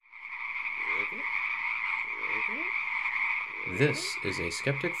This is a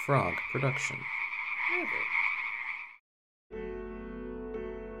Skeptic Frog production.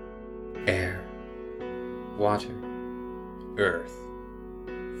 Air, water, earth,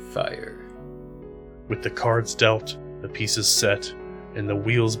 fire. With the cards dealt, the pieces set, and the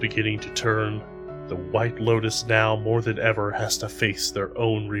wheels beginning to turn, the White Lotus now more than ever has to face their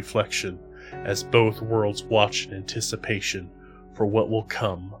own reflection, as both worlds watch in anticipation for what will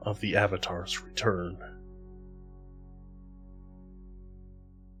come of the Avatar's return.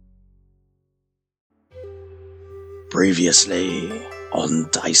 Previously on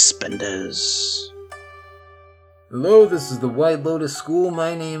Dice Benders. Hello, this is the White Lotus School.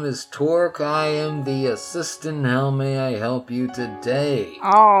 My name is Torque. I am the assistant. How may I help you today?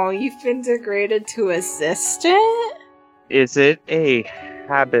 Oh, you've been degraded to assistant? Is it a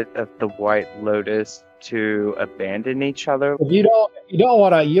habit of the White Lotus to abandon each other? You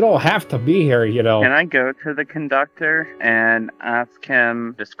don't have to be here, you know. Can I go to the conductor and ask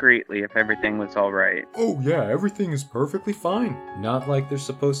him discreetly if everything was alright? Oh yeah, everything is perfectly fine. Not like there's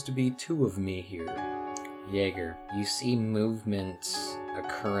supposed to be two of me here. Jaeger, you see movement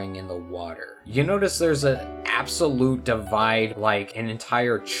occurring in the water. You notice there's an absolute divide, like an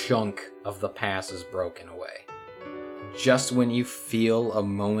entire chunk of the pass is broken away. Just when you feel a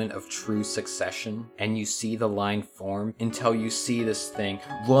moment of true succession and you see the line form until you see this thing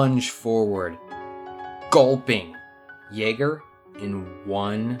lunge forward, gulping Jaeger in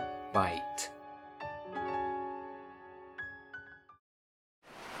one bite.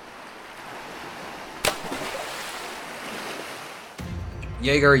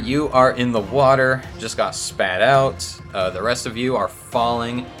 Jaeger, you are in the water, just got spat out. The rest of you are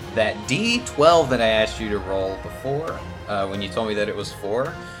falling. That D12 that I asked you to roll before, when you told me that it was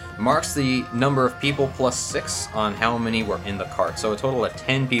 4, marks the number of people plus 6 on how many were in the cart. So a total of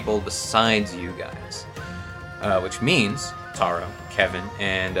 10 people besides you guys. Which means Taro, Kevin,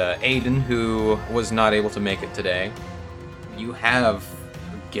 and Aiden, who was not able to make it today. You have,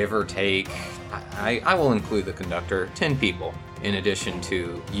 give or take, I will include the conductor, 10 people. In addition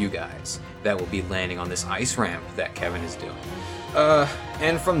to you guys, that will be landing on this ice ramp that Kevin is doing.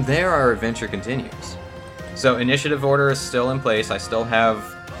 And from there, our adventure continues. So initiative order is still in place. I still have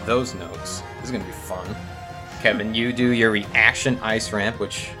those notes. This is going to be fun. Kevin, you do your reaction ice ramp,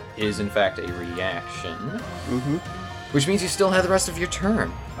 which is in fact a reaction. Mm-hmm. Which means you still have the rest of your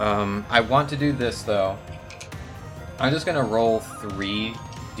turn. I want to do this, though. I'm just going to roll 3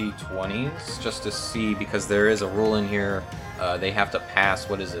 d20s just to see, because there is a rule in here. They have to pass,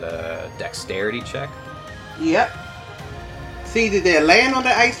 a dexterity check? Yep. See, do they land on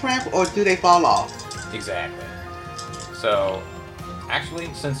the ice ramp or do they fall off? Exactly. So,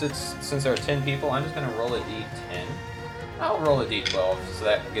 actually, since there are 10 people, I'm just going to roll a d10. I'll roll a d12, so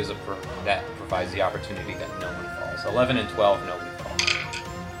that provides the opportunity that no one falls. 11 and 12, nobody falls.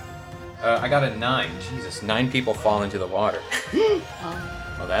 I got a 9. Jesus, 9 people fall into the water.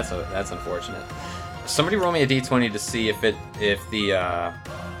 Well, that's unfortunate. Somebody roll me a d20 to see if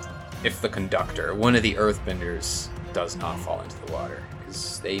the conductor, one of the earthbenders, does not fall into the water,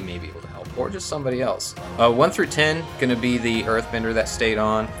 because they may be able to help, or just somebody else. 1 through 10 gonna be the earthbender that stayed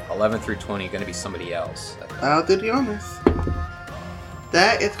on. 11 through 20 gonna be somebody else. I'll do the honors.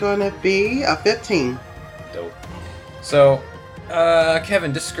 That is going to be a 15. Dope. So,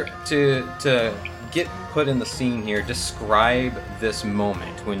 Kevin, to get put in the scene here, describe this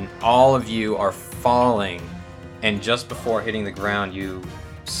moment when all of you are falling, and just before hitting the ground, you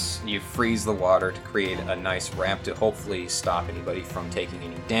freeze the water to create a nice ramp to hopefully stop anybody from taking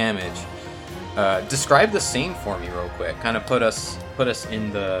any damage. Describe the scene for me real quick. Kind of put us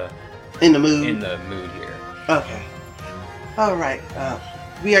in the mood here. Okay. All right.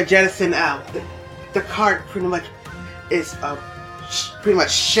 We are jettisoned out. The cart pretty much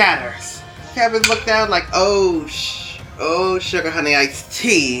shatters. Kevin looked down like, oh, sugar honey iced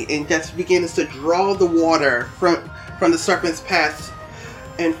tea, and just begins to draw the water from the serpent's path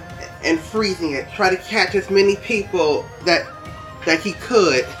and freezing it. Try to catch as many people that he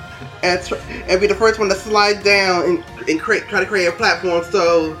could, and be the first one to slide down and try to create a platform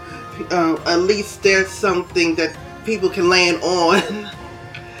so at least there's something that people can land on.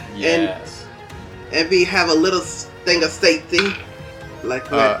 Yes. and have a little thing of safety, like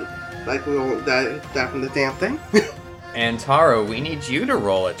we won't die from the damn thing. And Taro, we need you to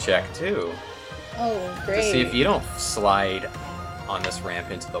roll a check too. Oh, great. To see if you don't slide on this ramp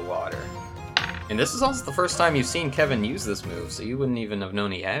into the water. And this is also the first time you've seen Kevin use this move, so you wouldn't even have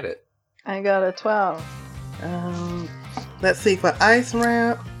known he had it. I got a 12. Let's see, for ice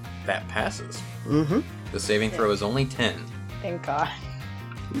ramp. That passes. Mm-hmm. The saving throw is only 10. Thank God.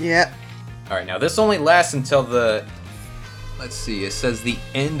 Yep. Alright, now this only lasts until the let's see. It says the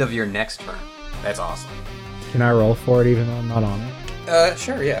end of your next turn. That's awesome. Can I roll for it even though I'm not on it?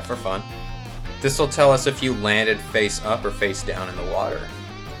 Sure, yeah, for fun. This will tell us if you landed face up or face down in the water.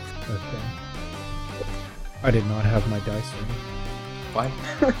 Okay. I did not have my dice ready. Why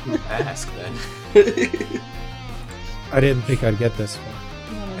did you ask then? I didn't think I'd get this far.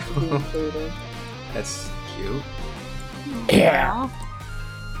 Wanted to be included. That's cute. Yeah.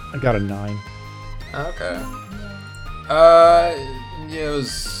 I got a 9. Okay.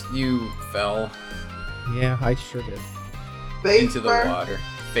 You fell Yeah, I sure did. Face into the first. water.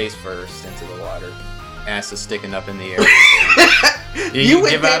 Face first into the water. Ass is sticking up in the air. You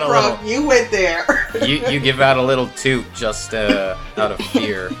went give there, out a bro. little. You went there. You give out a little toot just out of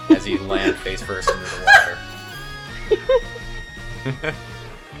fear as you land face first into the water.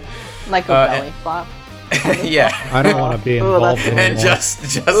 Like a belly flop. Yeah. I don't want to be involved anymore. And just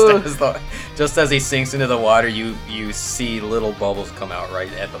as he sinks into the water, you see little bubbles come out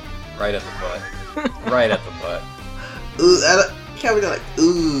right at the butt, right at the butt. Ooh, Kevin like,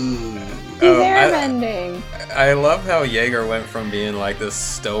 ooh. He's airbending. I love how Jaeger went from being like this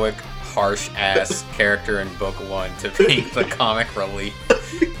stoic, harsh-ass character in Book 1 to being the comic relief.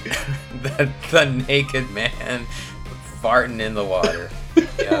 the naked man farting in the water.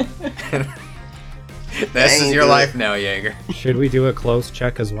 Yeah. This is your life now, Jaeger. Should we do a close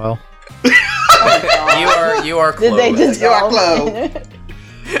check as well? You are close. Did they just You are close.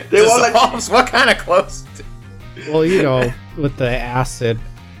 They won't let Dissolves? What kind of close? Well, you know, with the acid,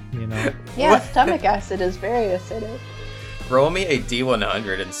 you know. Yeah, stomach acid is very acidic. Roll me a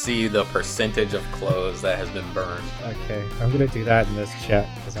D100 and see the percentage of clothes that has been burned. Okay, I'm gonna do that in this check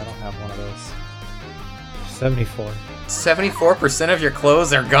because I don't have one of those. 74. 74% of your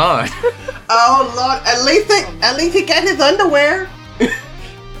clothes are gone. Oh Lord! At least he got his underwear.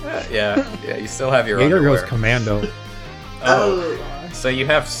 Yeah, you still have your Jaeger underwear. goes commando. Oh, so you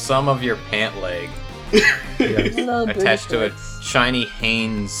have some of your pant leg Yes. Little booty attached to a shorts. shiny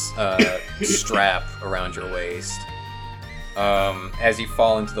Hanes strap around your waist as you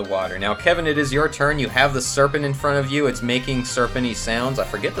fall into the water. Now, Kevin, it is your turn. You have the serpent in front of you. It's making serpenty sounds. I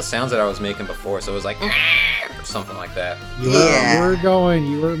forget the sounds that I was making before, so it was like or something like that. You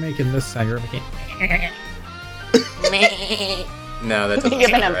were making this sound. You were making. No, that doesn't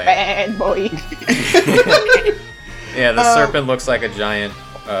You've been sound a right. bad boy. Yeah, the serpent looks like a giant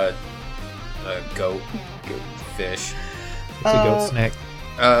goat fish. It's a goat snake.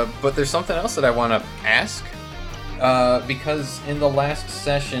 But there's something else that I want to ask. Because in the last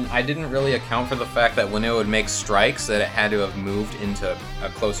session, I didn't really account for the fact that when it would make strikes, that it had to have moved into a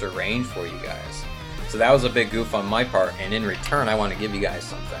closer range for you guys. So that was a big goof on my part, and in return, I want to give you guys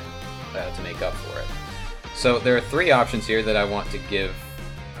something to make up for it. So there are 3 options here that I want to give,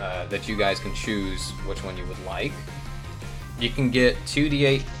 that you guys can choose which one you would like. You can get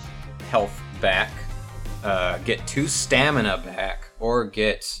 2d8 health back, get 2 stamina back, or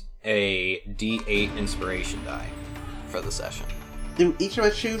get a d8 inspiration die for the session. Do each of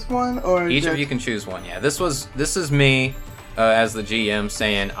us choose one, or Each of you can choose one. Yeah, this is me as the GM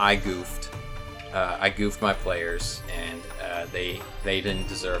saying I goofed. I goofed my players, and they didn't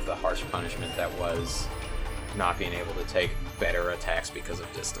deserve the harsh punishment that was not being able to take better attacks because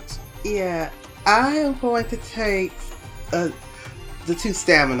of distance. Yeah, I am going to take the 2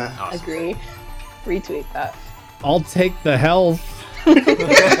 stamina. Awesome. Agree. Retweet that. I'll take the health.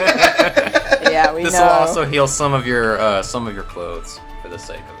 Yeah, we This know. will also heal some of your clothes for the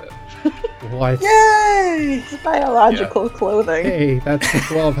sake of it. What? Yay! It's biological clothing. Hey, that's the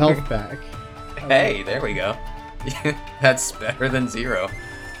 12 health back. Hey, there we go. That's better than 0.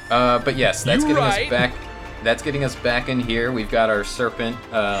 But yes, that's getting us back. That's getting us back in here. We've got our serpent.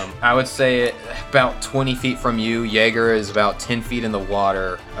 I would say about 20 feet from you. Jaeger is about 10 feet in the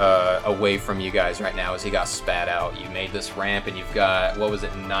water away from you guys right now as he got spat out. You made this ramp, and you've got,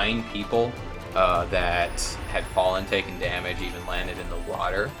 9 people that had fallen, taken damage, even landed in the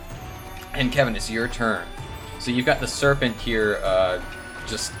water. And Kevin, it's your turn. So you've got the serpent here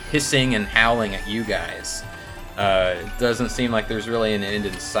just hissing and howling at you guys. It doesn't seem like there's really an end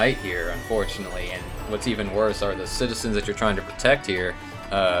in sight here, unfortunately. And what's even worse are the citizens that you're trying to protect here.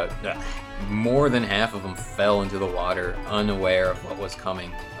 More than half of them fell into the water, unaware of what was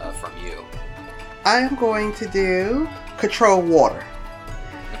coming from you. I am going to do control water.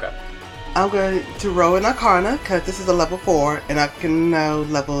 Okay. I'm going to roll an Arcana because this is a level 4, and I can know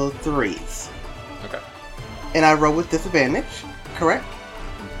level 3s. Okay. And I roll with disadvantage. Correct.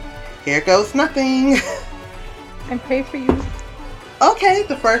 Here goes nothing. I pray for you. Okay,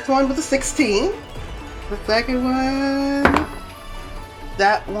 the first one was a 16. The second one,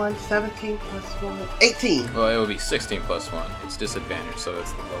 that one 17 plus 1? 18. Well, it would be 16 plus 1. It's disadvantage, so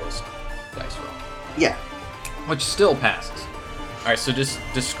it's the lowest dice roll. Yeah. Which still passes. Alright, so just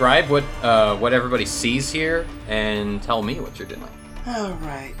describe what everybody sees here and tell me what you're doing.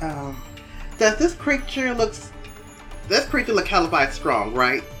 Alright, does this creature look calified strong,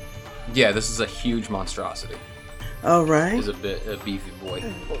 right? Yeah, this is a huge monstrosity. Alright. He's a beefy boy.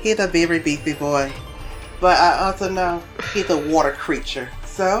 He's a very beefy boy. But I also know he's a water creature.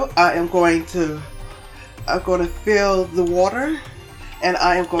 So I'm going to fill the water, and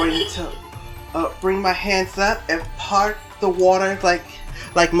I am going to bring my hands up and part the water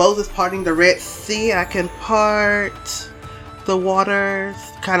like Moses parting the Red Sea. I can part the waters,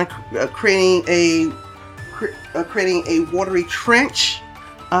 kind of creating a watery trench.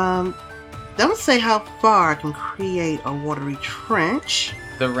 Don't say how far I can create a watery trench.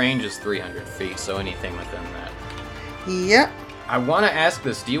 The range is 300 feet, so anything within that. Yep. I want to ask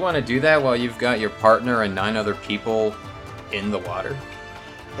this. Do you want to do that while you've got your partner and 9 other people in the water?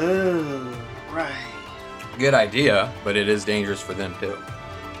 Oh, right. Good idea, but it is dangerous for them too.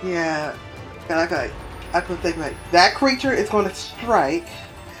 Yeah. I could think like that creature is going to strike,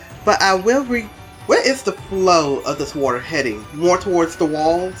 but I will where is the flow of this water heading? More towards the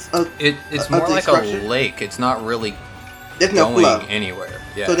walls of It's of more the like structure? a lake. It's not really There's no going flow. anywhere.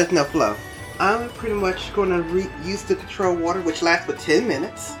 Yeah. So there's no flow. I'm pretty much going to use the control water, which lasts for 10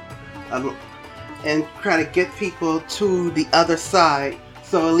 minutes, and try to get people to the other side,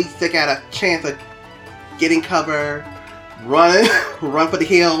 so at least they got a chance of getting cover, run for the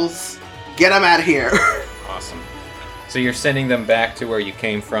hills, get them out of here. Awesome. So you're sending them back to where you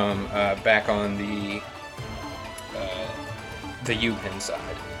came from, back on the U-pin side.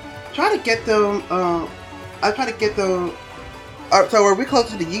 Try to get them. I try to get them. So are we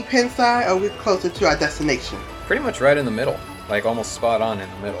closer to the U-pin side, or are we closer to our destination? Pretty much right in the middle, like almost spot on in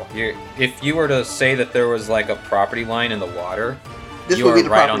the middle. If you were to say that there was like a property line in the water, This you will are be the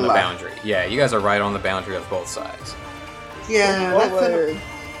right property on the line. boundary. Yeah, you guys are right on the boundary of both sides. Yeah,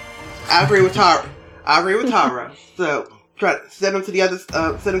 I agree with Tara. So try to send them to the other,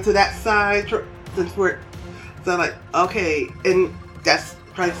 send them to that side. Since we're so like okay, and that's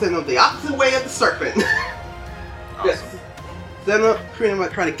try to send them the opposite way of the serpent. Yes, send them pretty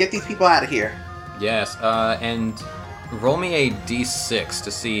much try to get these people out of here. Yes, and roll me a d6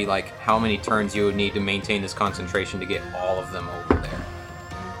 to see like how many turns you would need to maintain this concentration to get all of them over there.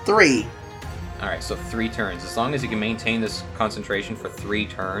 3. Alright, so 3 turns. As long as you can maintain this concentration for 3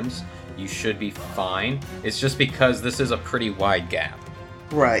 turns, you should be fine. It's just because this is a pretty wide gap.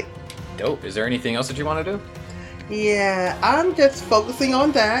 Right. Dope. Is there anything else that you want to do? Yeah, I'm just focusing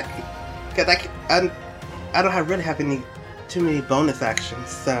on that because I don't really have too many bonus actions.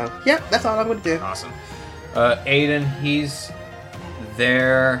 So yep, that's all I'm gonna do. Awesome. Aiden, he's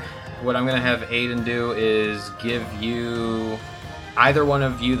there. What I'm going to have Aiden do is give you, either one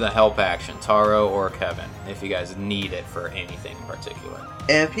of you, the help action, Taro or Kevin, if you guys need it for anything in particular.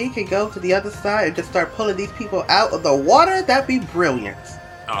 If he could go to the other side and just start pulling these people out of the water, that'd be brilliant.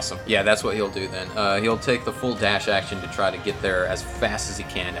 Awesome. Yeah, that's what he'll do then. He'll take the full dash action to try to get there as fast as he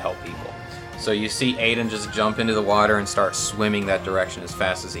can to help people. So you see Aiden just jump into the water and start swimming that direction as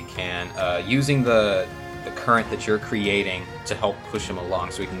fast as he can, using the current that you're creating to help push him along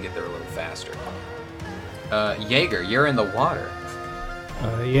so he can get there a little faster. Jaeger, you're in the water.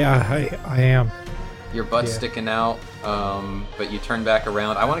 Yeah, I am. Your butt's Yeah. sticking out, but you turn back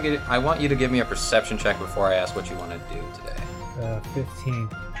around. I want you to give me a perception check before I ask what you want to do today. 15.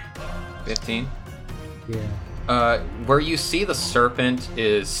 15? Yeah. Where you see the serpent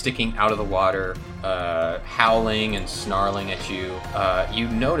is sticking out of the water, howling and snarling at you. You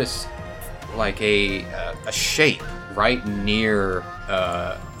notice like a shape right near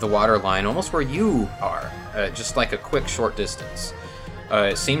the water line, almost where you are, just like a quick short distance.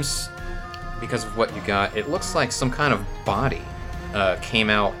 It seems, because of what you got, it looks like some kind of body came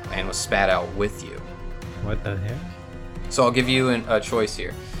out and was spat out with you. What the heck? So I'll give you a choice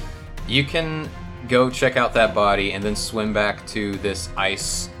here. You can go check out that body and then swim back to this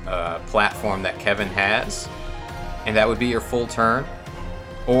ice platform that Kevin has, and that would be your full turn.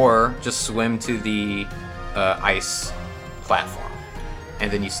 Or just swim to the ice platform,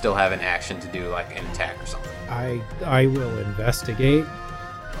 and then you still have an action to do, like an attack or something. I will investigate.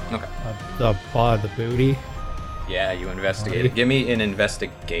 Okay. The booty. Yeah, you investigate it. Give me an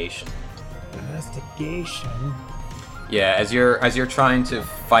investigation. Investigation. Yeah, as you're trying to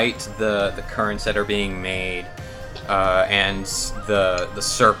fight the currents that are being made, and the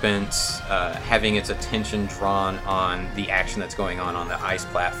serpent having its attention drawn on the action that's going on the ice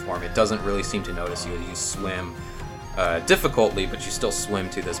platform, it doesn't really seem to notice you as you swim difficultly, but you still swim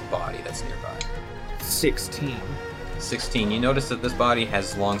to this body that's nearby. 16. 16. You notice that this body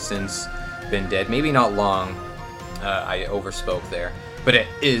has long since been dead. Maybe not long. I overspoke there. But it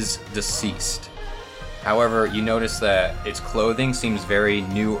is deceased. However, you notice that its clothing seems very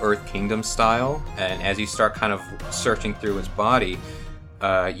New Earth Kingdom style. And as you start kind of searching through its body,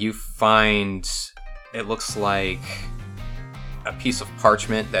 you find it looks like a piece of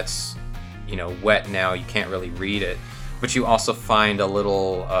parchment that's, wet now. You can't really read it. But you also find a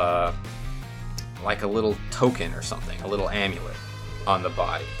little, like a little token or something, a little amulet on the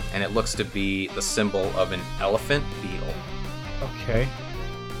body. And it looks to be the symbol of an elephant beetle. Okay.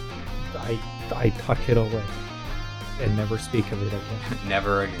 I tuck it away and never speak of it again.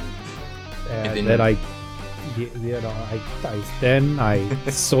 Never again. And then I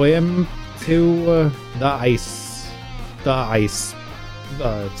swim to the ice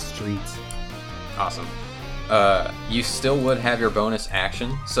street. Awesome. You still would have your bonus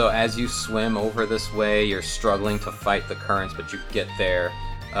action, so as you swim over this way, you're struggling to fight the currents, but you get there.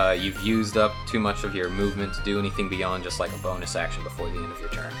 You've used up too much of your movement to do anything beyond just like a bonus action before the end of your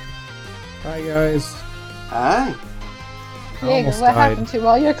turn. Hi guys. Hi. I Jaeger, almost what died. happened to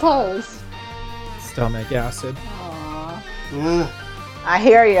all your clothes? Stomach acid. Aww. Ugh. I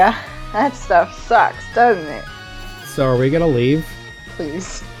hear ya. That stuff sucks, doesn't it? So are we gonna leave?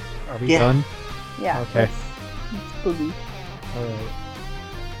 Please. Are we Yeah. done? Yeah. Okay. Let's boogie. Alright.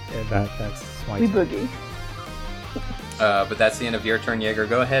 Yeah, that's my We turn. boogie. But that's the end of your turn, Jaeger.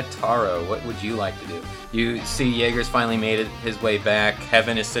 Go ahead, Taro. What would you like to do? You see Jaeger's finally made his way back.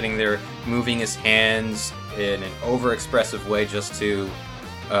 Kevin is sitting there moving his hands in an overexpressive way just to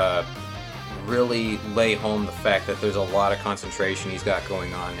really lay home the fact that there's a lot of concentration he's got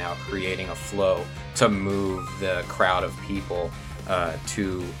going on now, creating a flow to move the crowd of people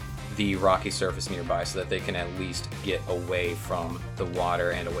to the rocky surface nearby so that they can at least get away from the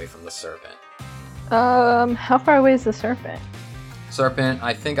water and away from the serpent. How far away is the serpent? Serpent,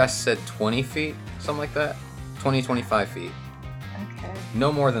 I think I said 20 feet, something like that. 20, 25 feet. Okay.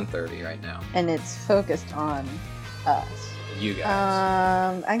 No more than 30 right now. And it's focused on us. You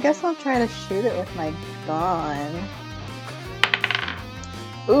guys. I guess I'll try to shoot it with my gun.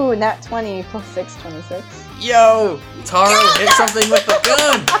 Ooh, nat 20 plus 6, 26. Yo! Taro hit something with the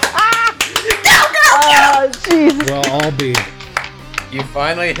gun! Oh, Jesus. We'll all be. You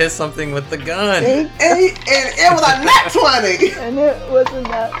finally hit something with the gun! And it was a nat 20. And it wasn't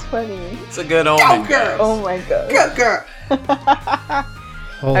nat 20. It's a good omen, guys. Oh my god. Good girl.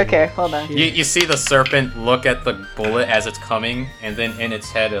 Holy Okay, hold on. shit. You see the serpent look at the bullet as it's coming, and then in its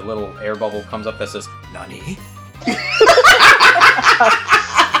head a little air bubble comes up that says, Nani?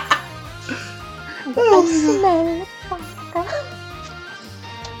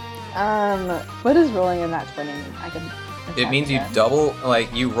 What is rolling in that 20 mean? I can. It means you attack double,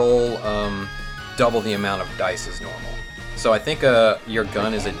 you roll double the amount of dice as normal. So I think your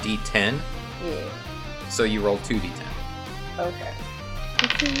gun is a D10, that. Yeah. so you roll 2D10. Okay.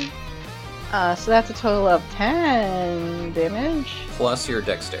 So that's a total of 10 damage. Plus your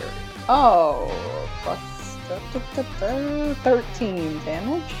dexterity. Oh, plus 13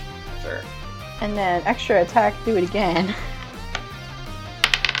 damage. Sure. And then extra attack, do it again.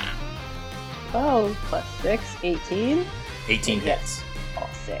 12 plus 6, 18. 18 hits. Oh,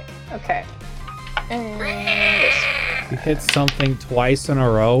 sick. Okay. And this. You hit something twice in a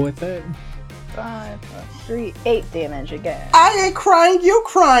row with it? 5 plus 3, 8 damage again. I ain't crying, you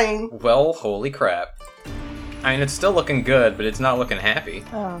crying. Well, holy crap. I mean, it's still looking good, but it's not looking happy.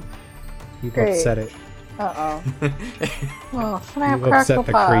 Oh, You've Great. upset it. uh-oh. Oh, snap, You've crackle, upset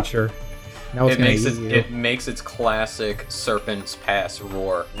the pop. creature. Now it's It gonna makes eat you. it makes its classic serpent's pass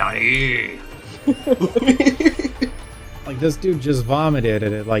roar. Nani! Like, this dude just vomited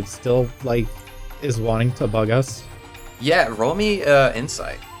and it, like, still, like, is wanting to bug us. Yeah, roll me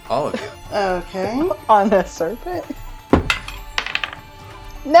insight, all of you. Okay. On the serpent?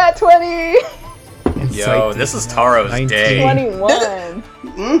 Nat 20! Insight Yo, this is Taro's 19. day. 21!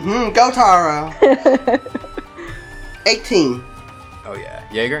 Go Taro. 18. Oh yeah,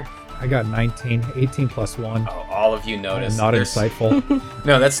 Jaeger. I got 19. 18 plus 1. Oh, all of you I notice. am not there's- insightful.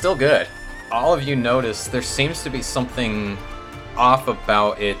 No, that's still good. All of you notice there seems to be something off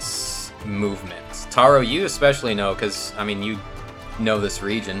about its movements. Taro, you especially know, because, I mean, you know this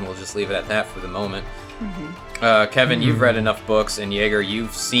region. We'll just leave it at that for the moment. Kevin, you've read enough books, and Jaeger,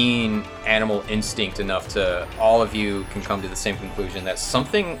 you've seen Animal Instinct enough to... All of you can come to the same conclusion that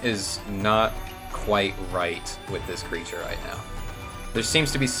something is not quite right with this creature right now. There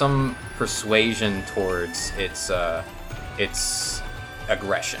seems to be some persuasion towards its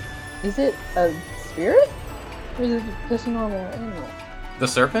aggression. Is it a spirit? Or is it just a normal animal? The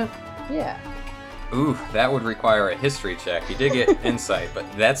serpent? Yeah. Ooh, that would require a history check. You did get insight, but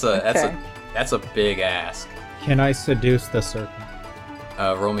that's a big ask. Can I seduce the serpent?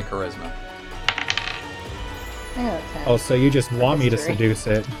 Roll me charisma. I got a 10. Oh, so you just want me to History. seduce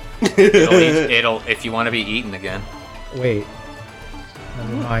it? It'll if you want to be eaten again. Wait.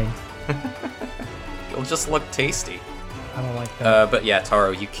 Never mind. It'll just look tasty. I don't like that. But yeah,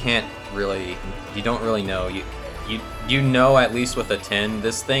 Taro, you don't really know. You know, at least with a 10,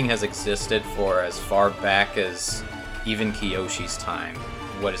 this thing has existed for as far back as even Kiyoshi's time.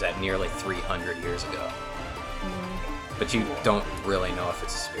 What is that, nearly 300 years ago? But you don't really know if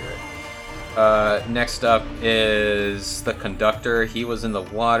it's a spirit. Next up is the conductor. He was in the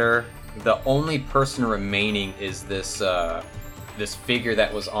water. The only person remaining is this figure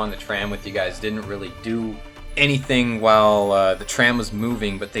that was on the tram with you guys. Didn't really do anything while the tram was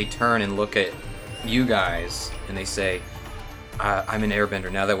moving, but they turn and look at you guys and they say, I'm an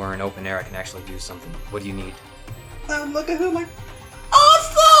airbender. Now that we're in open air, I can actually do something. What do you need? Look at her like,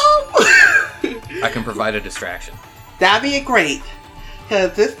 awesome! I can provide a distraction. That'd be great,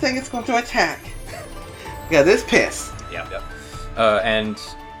 because this thing is going to attack. Yeah, this piss. Yep. And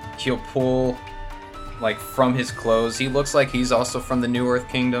he'll pull, like, from his clothes. He looks like he's also from the New Earth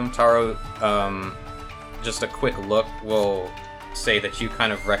Kingdom. Taro, just a quick look will say that you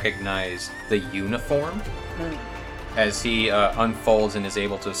kind of recognize the uniform as he unfolds and is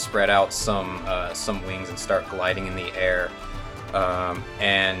able to spread out some wings and start gliding in the air.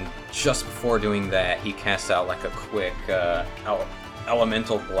 And just before doing that, he casts out like a quick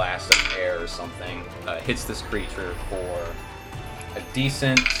elemental blast of air or something. Hits this creature for a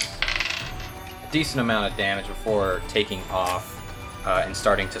decent amount of damage before taking off and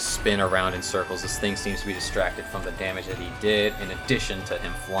starting to spin around in circles. This thing seems to be distracted from the damage that he did, in addition to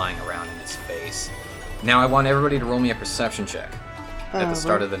him flying around in his face. Now I want everybody to roll me a perception check at the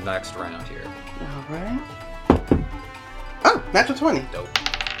start of the next round here. Alright. Oh, natural 20. Dope.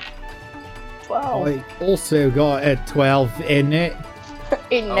 12. I also got a 12 in it.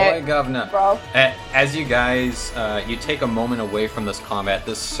 In Oh, it, governor. bro. As you guys, you take a moment away from this combat,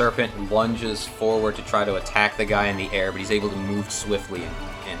 this serpent lunges forward to try to attack the guy in the air, but he's able to move swiftly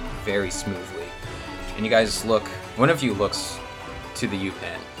and very smoothly. And you guys look, one of you looks to the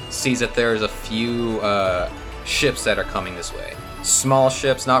U-Pen, sees that there's a few ships that are coming this way. Small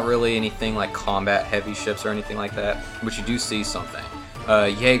ships, not really anything like combat-heavy ships or anything like that, but you do see something.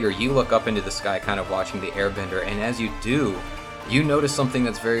 Jaeger, you look up into the sky kind of watching the airbender, and as you do, you notice something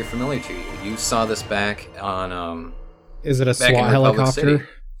that's very familiar to you. You saw this back on Is it a back in SWAT Republic helicopter?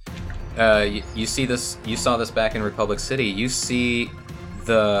 City. You saw this back in Republic City. You see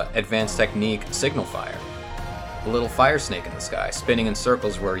the advanced technique signal fire. A little fire snake in the sky, spinning in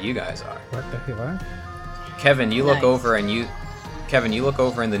circles where you guys are. What the hell? Kevin, you look Nice. over and you look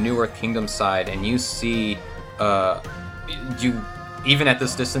over in the New Earth Kingdom side, and you see, you even at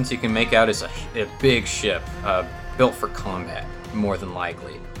this distance, you can make out it's a big ship, built for combat, more than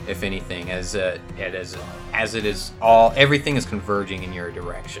likely, if anything, as it is all everything is converging in your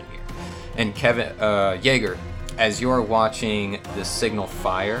direction here. And Kevin, Jaeger, as you're watching this signal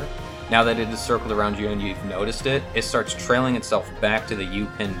fire, now that it is circled around you and you've noticed it, it starts trailing itself back to the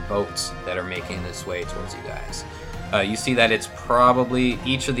U-Pen boats that are making its way towards you guys. You see that it's probably,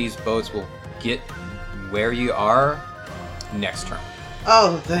 each of these boats will get where you are next turn.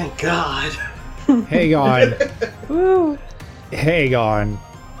 Oh, thank God. Hang on. Woo. Hang on.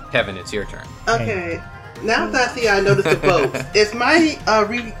 Kevin, it's your turn. Okay. Now that I see I noticed the boats, is my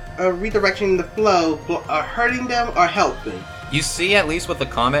redirecting the flow hurting them or helping? You see, at least with the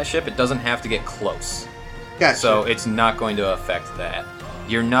combat ship, it doesn't have to get close. Gotcha. So it's not going to affect that.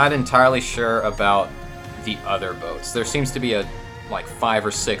 You're not entirely sure about the other boats. There seems to be like 5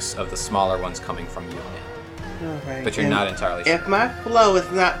 or 6 of the smaller ones coming from you. Alright. But you're not entirely sure. If my flow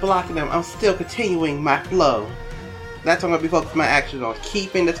is not blocking them, I'm still continuing my flow. That's what I'm gonna be focusing my actions on.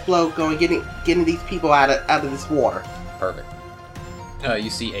 Keeping this flow going, getting these people out of this water. Perfect.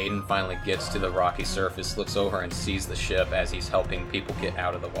 You see Aiden finally gets to the rocky surface, looks over and sees the ship as he's helping people get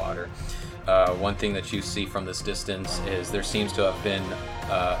out of the water. One thing that you see from this distance is there seems to have been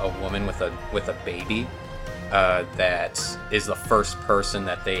a woman with a baby that is the first person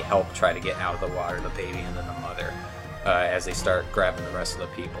that they help try to get out of the water, the baby and then the mother, as they start grabbing the rest of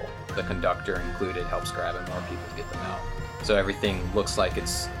the people. The conductor included helps grabbing more people to get them out. So everything looks like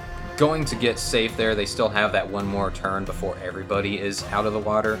it's going to get safe there. They still have that one more turn before everybody is out of the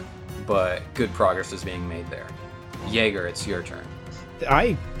water, but good progress is being made there. Jaeger, it's your turn.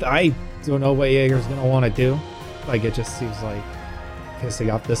 I don't know what Jaeger's gonna want to do. Like, it just seems like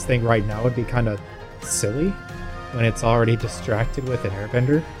pissing off this thing right now would be kind of silly. when it's already distracted with an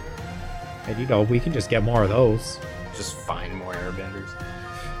airbender. And we can just get more of those. Just find more airbenders.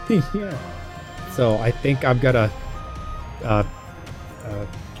 Yeah. So I think I'm gonna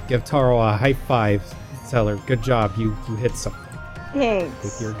give Taro a high five. Tell her, good job, you hit something Thanks.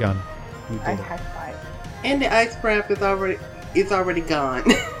 with your gun. You I did it. high five. And the ice breath is already gone.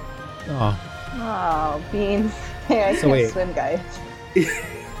 Oh, Oh, beans. Hey, I So can't wait. swim, guys.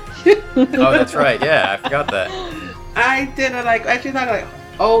 Oh, that's right. Yeah, I forgot that. I did it like actually thought like,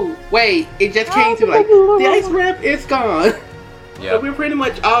 oh wait, it just came to like the ice breath is gone. So Yeah. we're pretty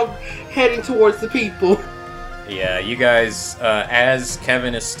much all heading towards the people. Yeah, you guys, as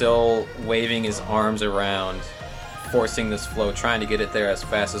Kevin is still waving his arms around, forcing this flow, trying to get it there as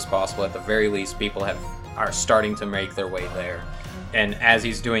fast as possible. At the very least, people are starting to make their way there. And as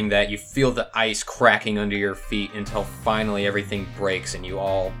he's doing that, you feel the ice cracking under your feet until finally everything breaks and you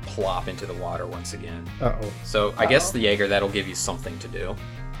all plop into the water once again. uh-oh. So I guess the Jaeger, that'll give you something to do.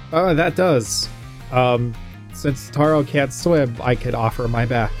 Oh, that does. Since Taro can't swim, I could offer my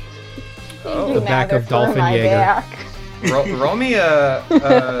back. Oh, The back of Dolphin Jaeger. Roll me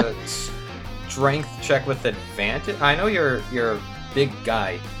a strength check with advantage. I know you're a big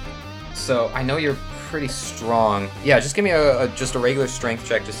guy, so I know you're pretty strong. Yeah, just give me just a regular strength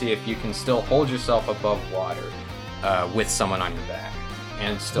check to see if you can still hold yourself above water with someone on your back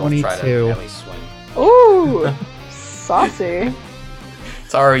and still try 22. to at least swim. Ooh, saucy.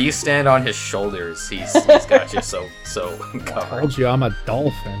 Taro, you stand on his shoulders. He's got you so I covered. told you I'm a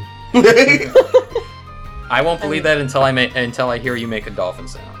dolphin. I won't believe that until I hear you make a dolphin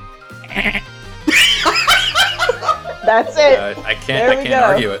sound. That's it. I There we can't go.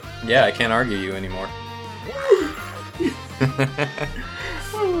 argue it. Yeah, I can't argue you anymore.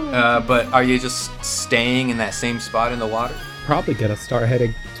 But are you just staying in that same spot in the water? Probably gonna start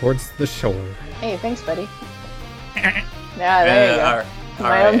heading towards the shore. Hey, thanks, buddy. Yeah, there you go. all right,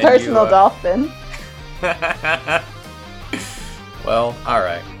 My own and personal you, dolphin. Well,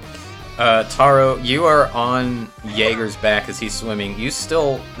 alright. Taro, you are on Jaeger's back as he's swimming.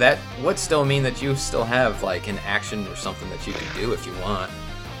 That would still mean that you still have, like, an action or something that you could do if you want.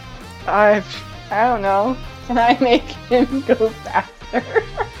 I don't know. Can I make him go faster?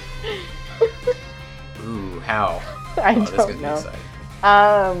 Ooh, how? I Oh, this don't could be know.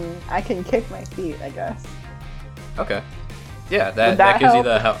 exciting. I can kick my feet, I guess. Okay. Yeah, Would that that gives you help?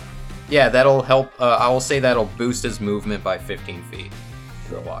 the help. Yeah, that'll help. I will say that'll boost his movement by 15 feet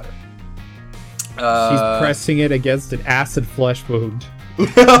through the water. She's pressing it against an acid flesh wound.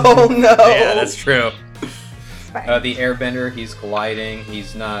 Oh no! Yeah, that's true. Fine. The airbender, he's gliding.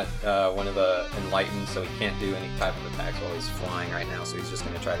 He's not one of the enlightened, so he can't do any type of attacks while he's flying right now. So he's just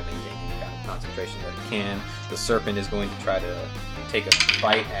going to try to maintain any kind of concentration that he can. The serpent is going to try to take a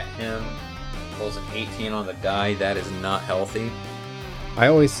bite at him. Rolls an 18 on the die. That is not healthy. I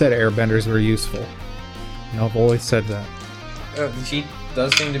always said airbenders were useful. I've always said that. She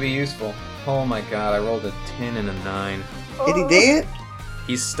does seem to be useful. Oh my god, I rolled a 10 and a 9. Is he dead?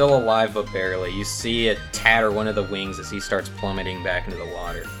 He's still alive, but barely. You see it tatter one of the wings as he starts plummeting back into the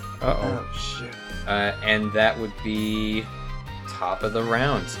water. Uh-oh. Shit. And that would be top of the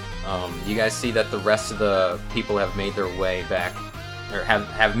round. You guys see that the rest of the people have made their way back, or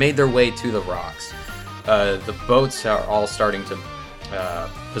have made their way to the rocks. The boats are all starting to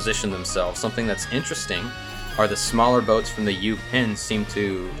position themselves. Something that's interesting are the smaller boats from the U-Pin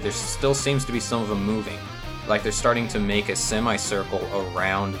there still seems to be some of them moving. Like they're starting to make a semicircle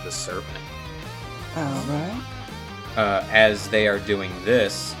around the serpent. Alright. As they are doing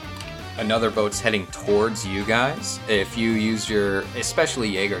this, another boat's heading towards you guys. If you use especially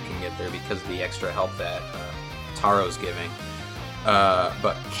Jaeger can get there because of the extra help that Taro's giving.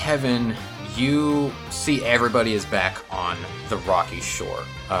 But Kevin, you see everybody is back on the rocky shore.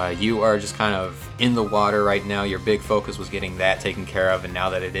 You are just kind of in the water right now. Your big focus was getting that taken care of, and now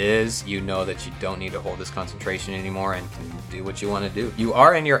that it is, you know that you don't need to hold this concentration anymore and can do what you want to do. You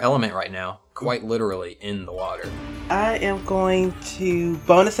are in your element right now, quite literally in the water. I am going to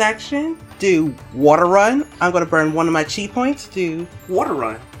bonus action, do water run. I'm going to burn one of my chi points, do water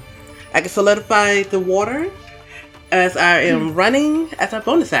run. I can solidify the water as I am running as a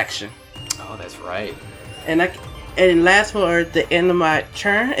bonus action. Oh, that's right. And last for the end of my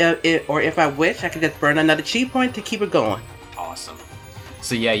turn, or if I wish, I can just burn another chi point to keep it going. Awesome.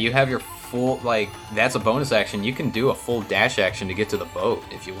 So yeah, you have your full, that's a bonus action. You can do a full dash action to get to the boat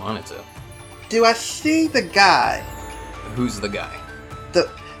if you wanted to. Do I see the guy, Who's the guy? the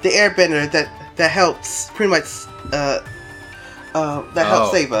airbender that helps pretty much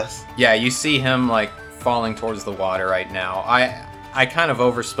helps save us? Yeah, you see him falling towards the water right now. I kind of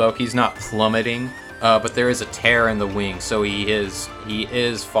overspoke. He's not plummeting, but there is a tear in the wing, so he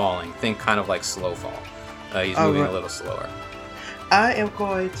is falling. Think kind of like slow fall. He's moving a little slower. I am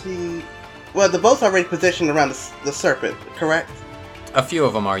going to... Well, the boat's already positioned around the serpent, correct? A few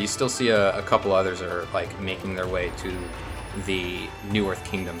of them are. You still see a couple others are like making their way to the New Earth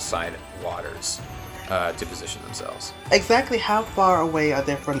Kingdom side waters to position themselves. Exactly how far away are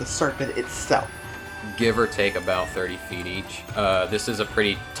they from the serpent itself? Give or take about 30 feet each. This is a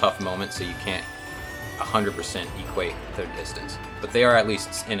pretty tough moment, so you can't 100% equate their distance. But they are at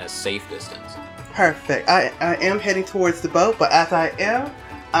least in a safe distance. Perfect. I am heading towards the boat, but as I am,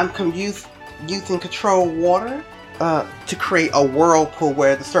 I'm using control water to create a whirlpool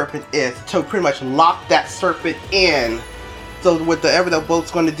where the serpent is, to pretty much lock that serpent in. So whatever the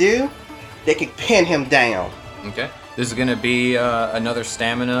boat's going to do, they can pin him down. Okay. This is going to be another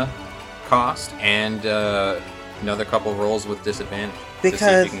stamina cost and another couple rolls with disadvantage to see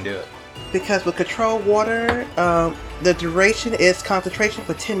if you can do it. Because with control water, the duration is concentration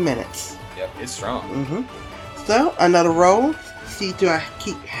for 10 minutes. Yep, it's strong. Mm-hmm. So, another roll. See, do I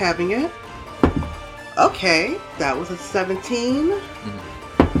keep having it? Okay, that was a 17.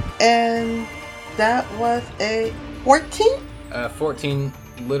 Mm-hmm. And that was a 14? 14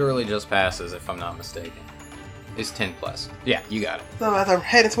 literally just passes, if I'm not mistaken. It's 10 plus. Yeah, you got it. So as I'm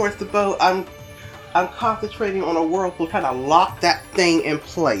heading towards the boat, I'm concentrating on a whirlpool, trying to lock that thing in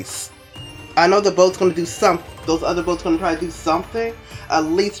place. I know the boat's going to do something. Those other boats going to try to do something. At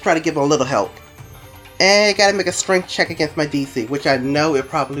least try to give them a little help. And got to make a strength check against my DC, which I know it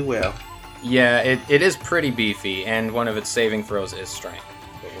probably will. Yeah, it is pretty beefy, and one of its saving throws is strength.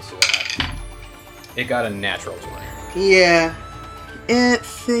 But we'll see what happens. It got a natural 20. Yeah.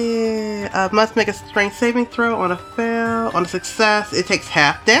 I must make a strength saving throw. On a fail. On a success, it takes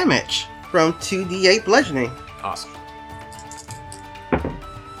half damage from 2d8 bludgeoning. Awesome.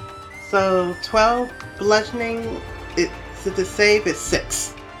 So 12 bludgeoning. So the save is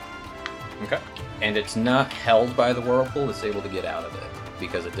 6. Okay. And it's not held by the whirlpool. It's able to get out of it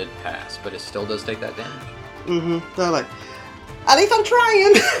because it did pass, but it still does take that damage. Mm-hmm. So like, at least I'm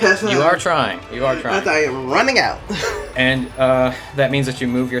trying. You are trying. You are trying. As I am running out. And that means that you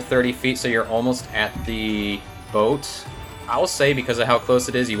move your 30 feet, so you're almost at the boat. I'll say because of how close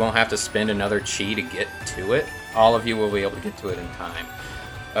it is, you won't have to spend another chi to get to it. All of you will be able to get to it in time.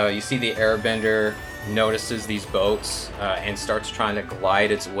 You see the airbender notices these boats and starts trying to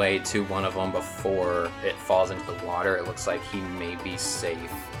glide its way to one of them before it falls into the water. It looks like he may be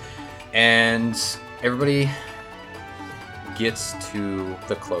safe. And everybody gets to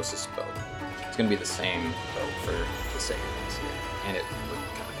the closest boat. It's going to be the same boat for the sake of this here. And it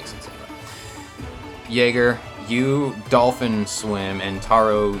kind of makes sense anyway. Jaeger, you dolphin swim, and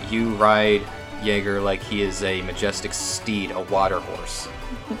Taro, you ride Jaeger like he is a majestic steed, a water horse,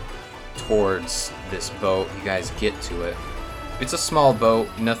 towards this boat. You guys get to it. It's a small boat,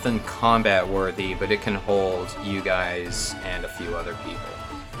 nothing combat worthy, but it can hold you guys and a few other people.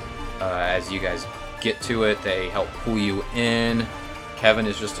 As you guys get to it, they help pull you in. Kevin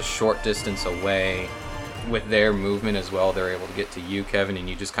is just a short distance away. With their movement as well, they're able to get to you, Kevin, and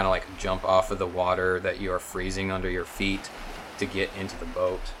you just kind of like jump off of the water that you are freezing under your feet to get into the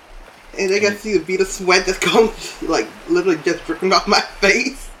boat. And they can see the bead of sweat that's going, like, literally just dripping off my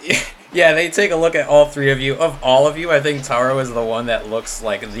face. Yeah, they take a look at all three of you. Of all of you, I think Taro is the one that looks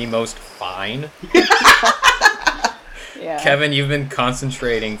like the most fine. Yeah. Kevin, you've been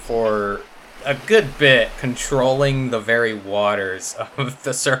concentrating for a good bit, controlling the very waters of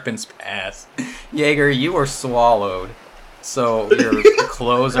the Serpent's Pass. Jaeger, you were swallowed, so your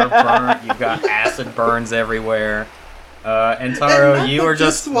clothes are burnt, you've got acid burns everywhere. And Taro, you were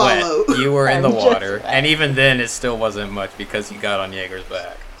just wet. You were in the water. And even then, it still wasn't much because you got on Jaeger's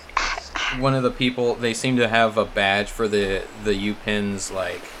back. One of the people, they seem to have a badge for the U-Pen's,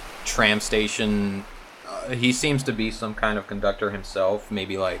 like, tram station. He seems to be some kind of conductor himself,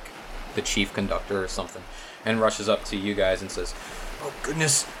 maybe like the chief conductor or something, and rushes up to you guys and says, "Oh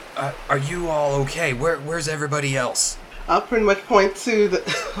goodness, are you all okay? Where's everybody else?" I'll pretty much point to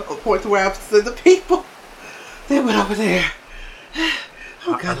where I said the people. They went over there.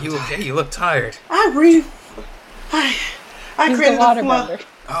 Oh God, are you okay? You look tired. I breathe. I He's created the a water flow. bender.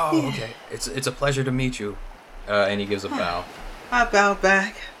 Oh, okay. It's a pleasure to meet you. And he gives a bow. I bow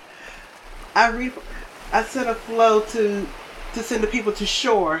back. I sent a flow to send the people to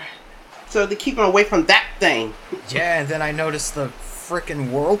shore, so they keep them away from that thing. Yeah, and then I noticed the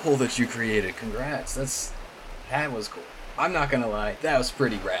frickin' whirlpool that you created. Congrats. That was cool. I'm not gonna lie, that was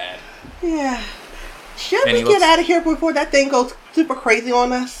pretty rad. Yeah. Should we get out of here before that thing goes super crazy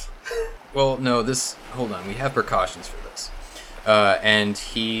on us? Well, no, hold on, we have precautions for this. And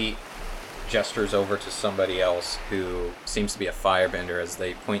he gestures over to somebody else who seems to be a firebender as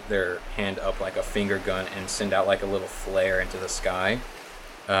they point their hand up like a finger gun and send out like a little flare into the sky,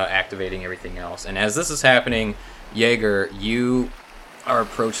 activating everything else. And as this is happening, Jaeger, you are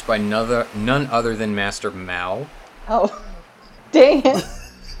approached by none other than Master Mal. Oh, dang it.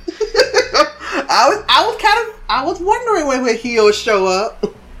 I was wondering when he'll show up.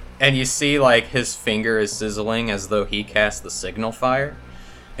 And you see, like, his finger is sizzling as though he cast the signal fire.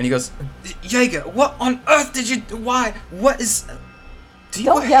 And he goes, Jaeger, what on earth did you... Why? What is... Do you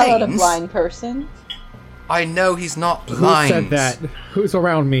Don't yell at a Haynes? blind person. I know he's not blind. Who said that? Who's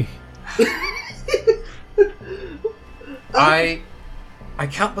around me? I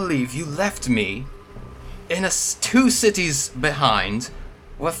can't believe you left me in 2 cities behind.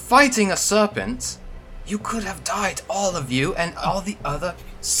 We're fighting a serpent. You could have died, all of you, and all the other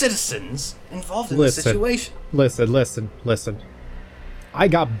citizens involved in the situation. Listen. I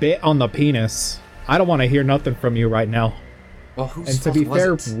got bit on the penis. I don't want to hear nothing from you right now. Well, whose And to fault be was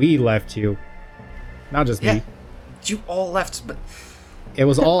fair, it? we left you. Not just Yeah, me. you all left, but It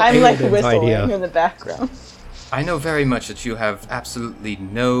was all I'm like Aeden's whistling idea. in the background. I know very much that you have absolutely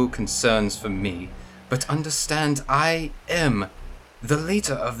no concerns for me, but understand I am the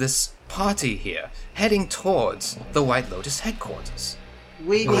leader of this party here, heading towards the White Lotus headquarters.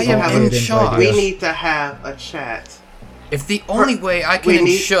 We was need to all have Aiden's charge. idea. We need to have a chat. If the only way I we can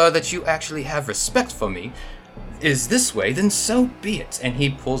need- ensure that you actually have respect for me is this way, then so be it. And he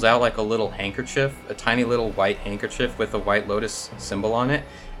pulls out like a little handkerchief, a tiny little white handkerchief with a White Lotus symbol on it,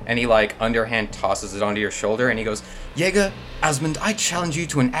 and he like underhand tosses it onto your shoulder, and he goes, Jaeger, Asmund, I challenge you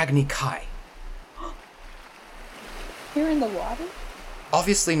to an Agni Kai. Here in the water?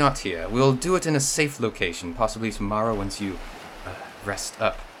 Obviously not here. We'll do it in a safe location, possibly tomorrow once you rest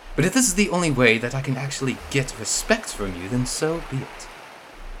up. But if this is the only way that I can actually get respect from you, then so be it.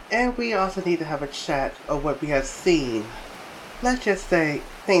 And we also need to have a chat of what we have seen. Let's just say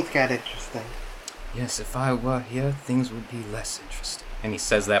things got interesting. Yes, if I were here, things would be less interesting. And he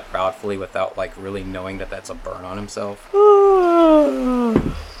says that proudly without, like, really knowing that that's a burn on himself.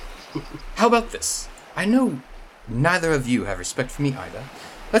 How about this? I know neither of you have respect for me either.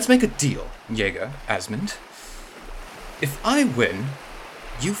 Let's make a deal, Jaeger, Asmund. If I win,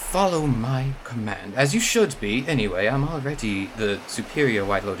 you follow my command, as you should be. Anyway, I'm already the superior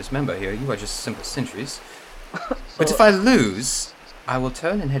White Lotus member here. You are just simple sentries. But if I lose, I will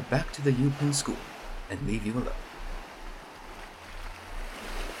turn and head back to the Yupin school and leave you alone.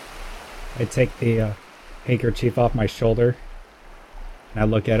 I take the handkerchief off my shoulder, and I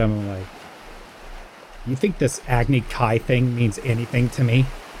look at him and I'm like, you think this Agni Kai thing means anything to me?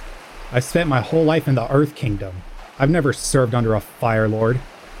 I've spent my whole life in the Earth Kingdom. I've never served under a Fire Lord.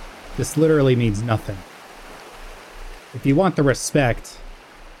 This literally means nothing. If you want the respect,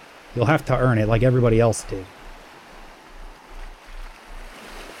 you'll have to earn it like everybody else did.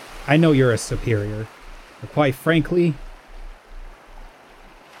 I know you're a superior, but quite frankly,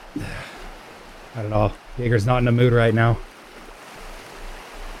 I don't know. Jaeger's not in the mood right now.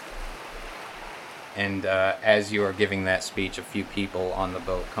 And as you are giving that speech, a few people on the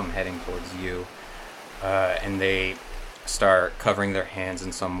boat come heading towards you, and they start covering their hands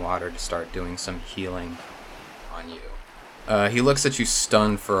in some water to start doing some healing on you. He looks at you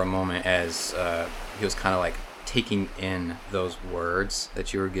stunned for a moment as he was kind of like taking in those words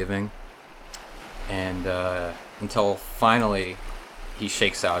that you were giving, and until finally he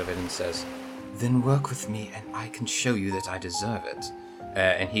shakes out of it and says, "Then work with me and I can show you that I deserve it."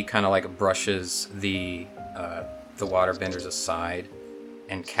 And he kind of like brushes the waterbenders aside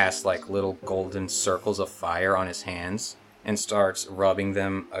and casts like little golden circles of fire on his hands and starts rubbing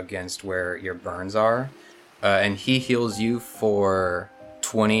them against where your burns are. And he heals you for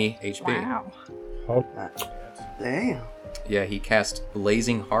 20 HP. Wow. Oh, Damn. Yeah, he cast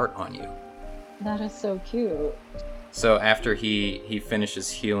Blazing Heart on you. That is so cute. So after he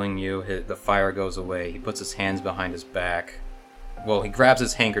finishes healing you, the fire goes away. He puts his hands behind his back. Well, he grabs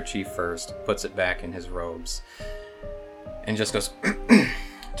his handkerchief first, puts it back in his robes, and just goes,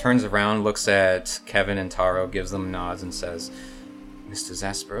 turns around, looks at Kevin and Taro, gives them nods, and says, "Mr.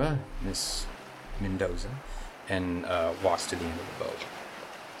 Zaspera, Miss Mendoza," and walks to the end of the boat.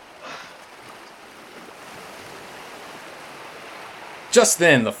 Just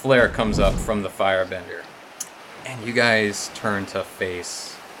then, the flare comes up from the firebender, and you guys turn to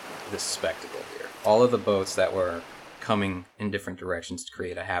face this spectacle here. All of the boats that were coming in different directions to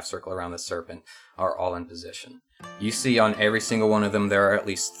create a half circle around the serpent are all in position. You see on every single one of them there are at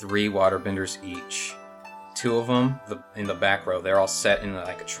least 3 waterbenders each. two of them in the back row, they're all set in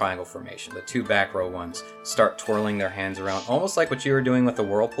like a triangle formation. The two back row ones start twirling their hands around, almost like what you were doing with the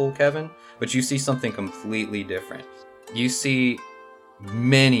whirlpool, Kevin, but you see something completely different. You see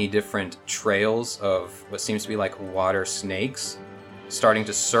many different trails of what seems to be like water snakes starting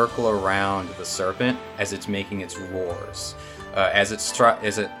to circle around the serpent as it's making its roars. As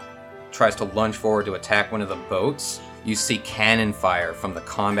it tries to lunge forward to attack one of the boats, you see cannon fire from the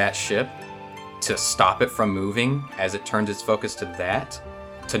combat ship to stop it from moving as it turns its focus to that,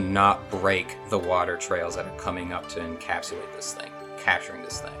 to not break the water trails that are coming up to encapsulate this thing, capturing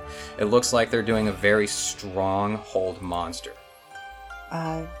this thing. It looks like they're doing a very strong hold monster.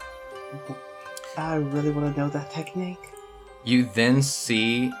 I really want to know that technique. You then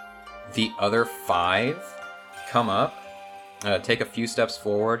see the other 5 come up, take a few steps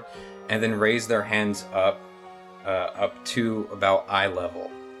forward, and then raise their hands up to about eye level.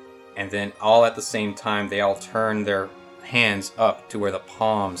 And then all at the same time, they all turn their hands up to where the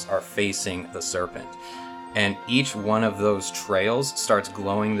palms are facing the serpent. And each one of those trails starts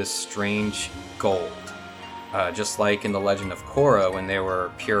glowing this strange gold. Just like in the Legend of Korra, when they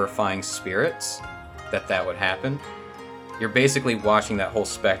were purifying spirits, that would happen. You're basically watching that whole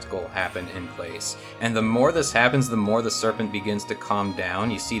spectacle happen in place. And the more this happens, the more the serpent begins to calm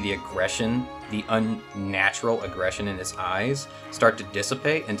down. You see the aggression, the unnatural aggression in its eyes start to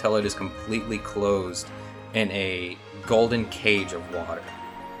dissipate until it is completely closed in a golden cage of water.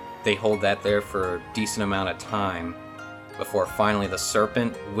 They hold that there for a decent amount of time before finally the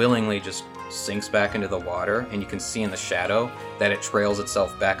serpent willingly just sinks back into the water, and you can see in the shadow that it trails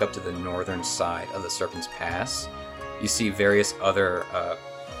itself back up to the northern side of the Serpent's Pass. You see various other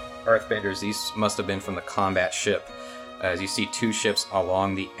earthbenders. These must have been from the combat ship. As you see 2 ships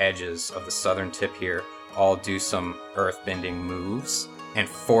along the edges of the southern tip here all do some earthbending moves and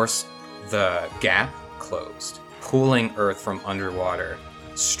force the gap closed, pulling earth from underwater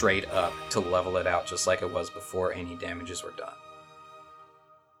straight up to level it out just like it was before any damages were done.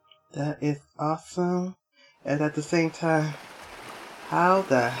 That is awesome. And at the same time, how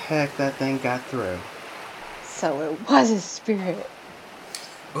the heck that thing got through? So it was a spirit.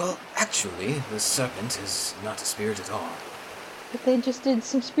 Well, actually, the serpent is not a spirit at all. But they just did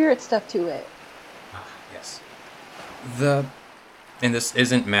some spirit stuff to it. Yes. And this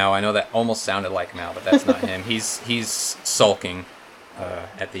isn't Mao. I know that almost sounded like Mao, but that's not him. He's sulking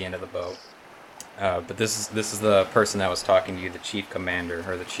at the end of the boat. But this is the person that was talking to you, the chief commander,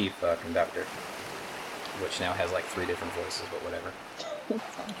 or the chief conductor, which now has like 3 different voices, but whatever.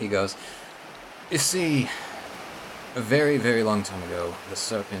 He goes, you see, a very, very long time ago, the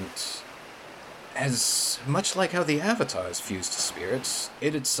serpent, as much like how the Avatar is fused to spirits,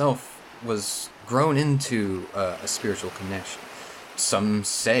 it itself was grown into a spiritual connection. Some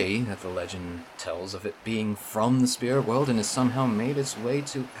say that the legend tells of it being from the spirit world and has somehow made its way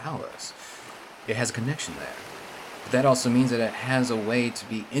to ours. It has a connection there. But that also means that it has a way to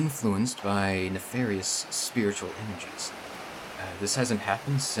be influenced by nefarious spiritual energies. This hasn't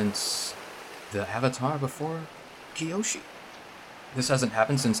happened since the Avatar before Kyoshi. This hasn't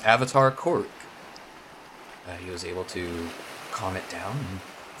happened since Avatar Koruk. He was able to calm it down, and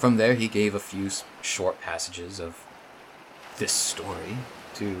from there he gave a few short passages of this story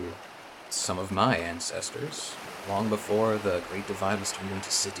to some of my ancestors, long before the Great Divide was turned into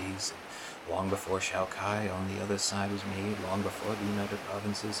cities, long before Shao Kai on the other side was made, long before the United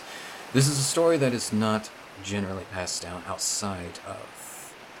Provinces. This is a story that is not generally passed down outside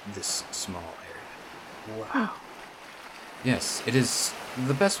of this small area. Wow. Yes, it is.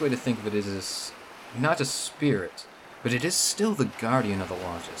 The best way to think of it is not a spirit, but it is still the guardian of the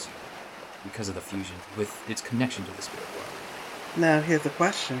lodges because of the fusion with its connection to the spirit world. Now here's the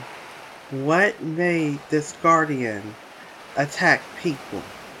question. What made this guardian attack people?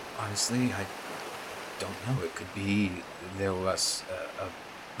 Honestly, I don't know. It could be there was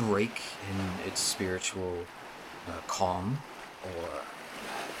a break in its spiritual calm, or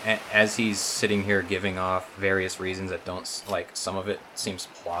as he's sitting here giving off various reasons that don't, like, some of it seems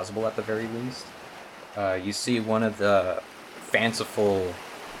plausible at the very least. You see one of the fanciful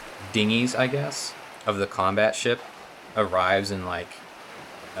dinghies, I guess, of the combat ship arrives and, like,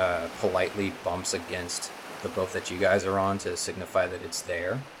 politely bumps against the boat that you guys are on to signify that it's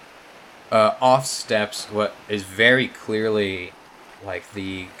there. Off steps what is very clearly, like,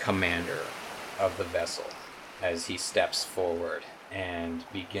 the commander of the vessel as he steps forward and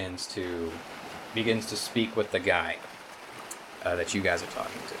begins to speak with the guy that you guys are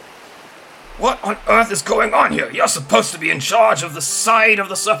talking to. What on earth is going on here? You're supposed to be in charge of the side of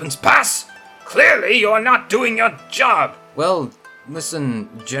the Serpent's Pass. Clearly, you're not doing your job. Well, Listen,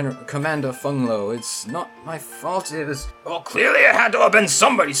 Commander Funglo, it's not my fault, it was... Well, clearly it had to have been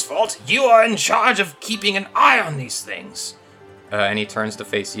somebody's fault. You are in charge of keeping an eye on these things. And he turns to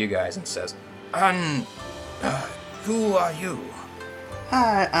face you guys and says, And who are you?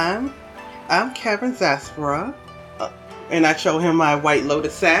 Hi, I'm Kevin Zaspera. And I show him my White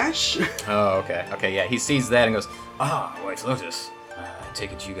Lotus sash. oh, okay. Okay, yeah, he sees that and goes, White Lotus. I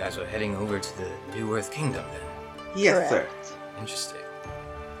take it you guys are heading over to the New Earth Kingdom then. Yes, sir. Interesting.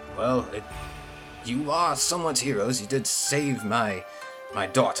 Well, you are somewhat heroes. You did save my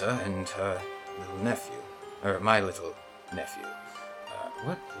daughter and her little nephew. Or my little nephew.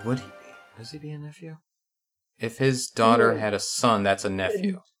 What would he be? Does he be a nephew? If his daughter had a son, that's a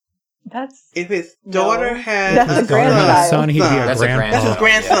nephew. If his daughter had That's a grandchild. Son, he'd be a That's a grandpa. That's his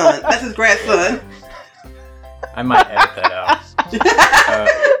grandson. That's his grandson. I might edit that out.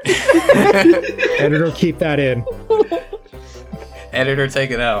 Editor, keep that in. Editor,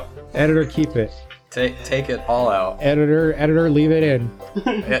 take it out. Editor, keep it. Take it all out. Editor, leave it in.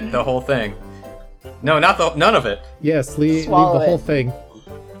 The whole thing. No, none of it. Yes, leave the Swallow whole it. thing.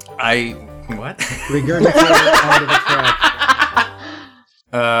 What? Regurgitate it onto the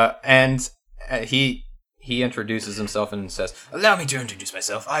track. And he introduces himself and says, Allow me to introduce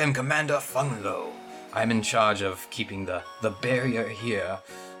myself. I am Commander Funglo. I'm in charge of keeping the barrier here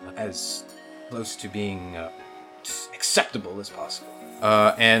as close to being acceptable as possible.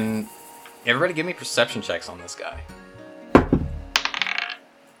 And everybody give me perception checks on this guy.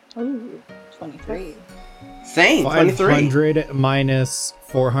 Ooh, 23. Same, 23. 500 minus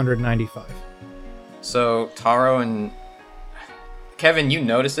 495. So Taro and Kevin, you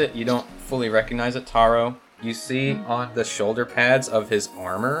notice it. You don't fully recognize it. Taro, you see on the shoulder pads of his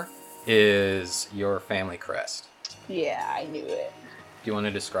armor is your family crest. Yeah, I knew it. Do you want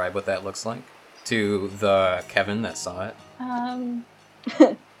to describe what that looks like to the Kevin that saw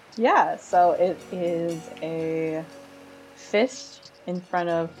it? Yeah, so it is a fist in front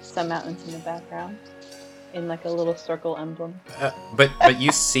of some mountains in the background in like a little circle emblem. But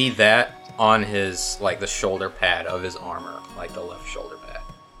you see that on his, like, the shoulder pad of his armor, like the left shoulder pad.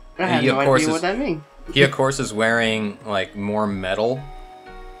 I have no idea what that means. He, of course, is wearing, like, more metal,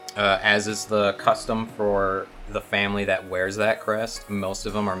 as is the custom for the family that wears that crest. Most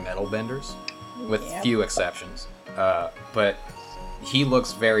of them are metal benders, with few exceptions. But he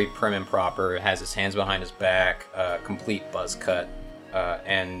looks very prim and proper, has his hands behind his back, complete buzz cut,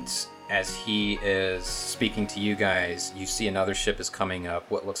 and as he is speaking to you guys, you see another ship is coming up,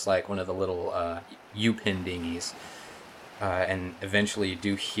 what looks like one of the little U-pin dinghies. And eventually you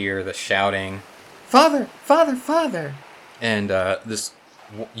do hear the shouting, "Father! Father! Father!" And this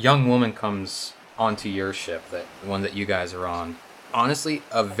young woman comes onto your ship, the one that you guys are on. Honestly,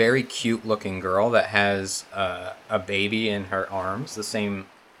 a very cute-looking girl that has a baby in her arms. This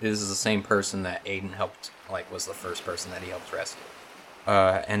is the same person that Aiden helped, like, was the first person that he helped rescue.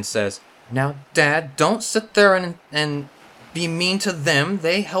 And says, "Now, Dad, don't sit there and be mean to them.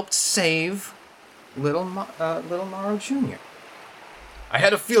 They helped save little Morrow Jr." I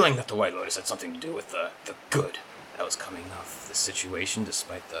had a feeling that the White Lotus had something to do with the good that was coming off the situation,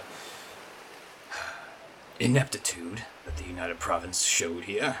 despite the ineptitude that the United Province showed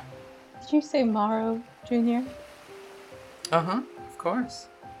here. Did you say Morrow Jr.? Uh-huh, of course.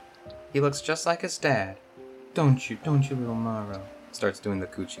 He looks just like his dad. Don't you, little Morrow? Starts doing the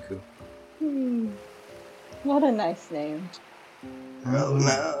coochie coo. What a nice name. Oh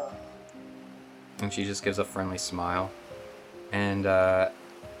no. And she just gives a friendly smile. And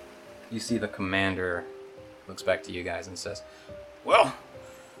you see the commander looks back to you guys and says, Well,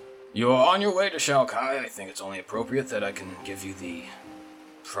 you're on your way to Shao Kai. I think it's only appropriate that I can give you the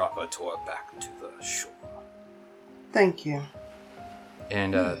proper tour back to the shore. Thank you.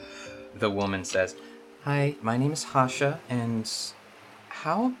 and the woman says, "Hi, my name is Hasha, and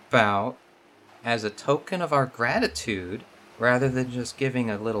how about, as a token of our gratitude, rather than just giving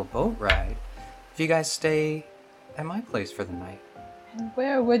a little boat ride, if you guys stay at my place for the night?" And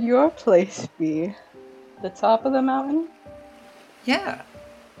where would your place be? The top of the mountain? Yeah.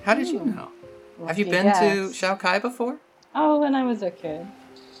 How did you know? Have you Lucky been to guess. Shao Kai before? Oh, when I was a kid.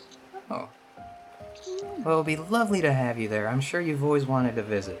 Oh. Well, it'll be lovely to have you there. I'm sure you've always wanted to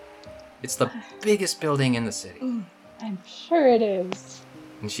visit. It's the biggest building in the city. I'm sure it is.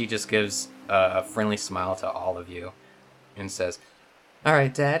 And she just gives a friendly smile to all of you and says, "All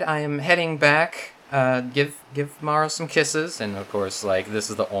right, Dad, I am heading back. Give Morrow some kisses." And of course, like, this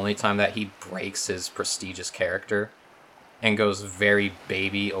is the only time that he breaks his prestigious character and goes very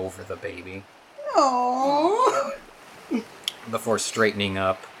baby over the baby. Aww. Before straightening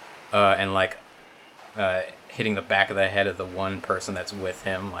up and, like, hitting the back of the head of the one person that's with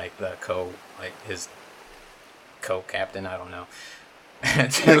him, like his co-captain, I don't know,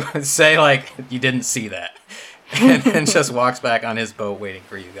 to say, like, you didn't see that. And then just walks back on his boat waiting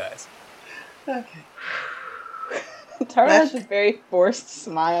for you guys. Okay. Taro has a very forced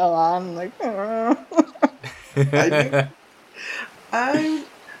smile on, like, I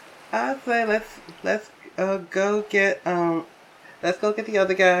say let's go get the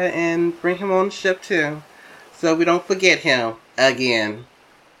other guy and bring him on the ship too, so we don't forget him again.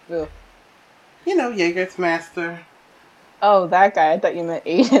 Ugh. You know, Jaeger's master. Oh, that guy. I thought you meant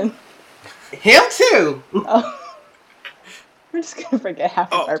Aiden. Him too. Oh. We're just gonna forget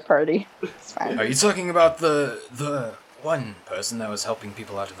half of our party. It's fine. Are you talking about the one person that was helping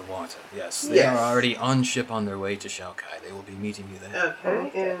people out of the water? Yes, they are already on ship on their way to Shalkai. They will be meeting you there.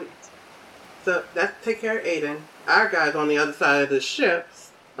 Okay, and so let's take care of Aiden. Our guy's on the other side of the ship,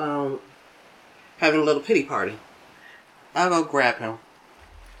 having a little pity party. I'll go grab him.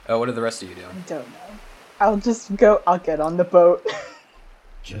 What are the rest of you doing? I don't know. I'll get on the boat.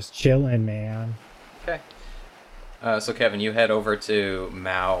 Just chilling, man. Okay. So Kevin, you head over to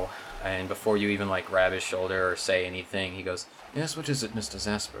Mao, and before you even like grab his shoulder or say anything, he goes, Yes, what is it, Mr.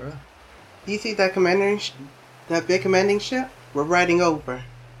 Zaspera? Do you see that that big commanding ship? We're riding over.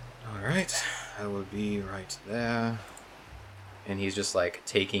 Alright, I will be right there. and he's just like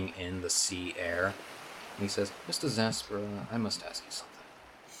taking in the sea air. And he says, Mr. Zaspera, I must ask you something.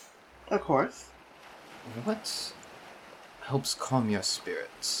 Of course. What helps calm your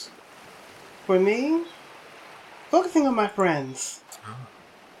spirits? For me, focusing on my friends. Oh,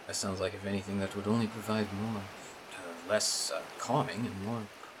 that sounds like, if anything, that would only provide more, less calming and more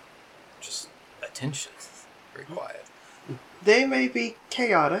just attention required. They may be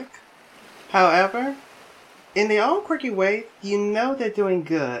chaotic. However, in their own quirky way, you know they're doing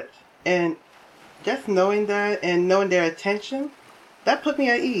good. And just knowing that and knowing their attention, that put me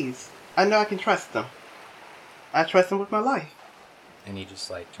at ease. I know I can trust them. I trust them with my life. And he just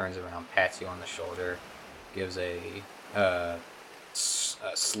like turns around, pats you on the shoulder, gives a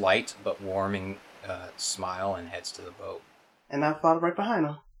slight but warming smile, and heads to the boat. And I follow right behind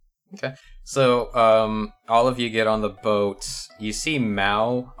him. Okay. So, all of you get on the boat. You see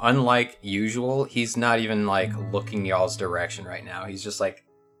Mao, unlike usual, he's not even like looking y'all's direction right now. He's just like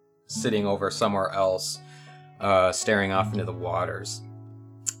sitting over somewhere else, staring off into the waters.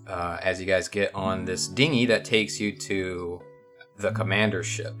 As you guys get on this dinghy that takes you to the commander's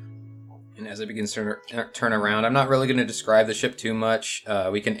ship. And as it begins to turn around, I'm not really going to describe the ship too much.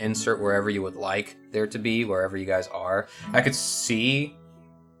 We can insert wherever you would like there to be, wherever you guys are. I could see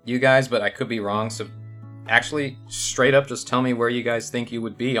you guys, but I could be wrong, so actually, straight up, just tell me where you guys think you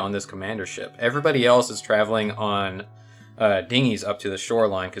would be on this commander ship. Everybody else is traveling on dinghies up to the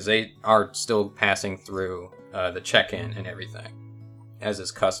shoreline, because they are still passing through the check-in and everything, as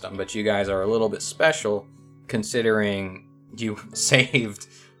is custom. But you guys are a little bit special, considering you saved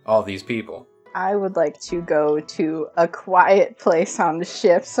all these people. I would like to go to a quiet place on the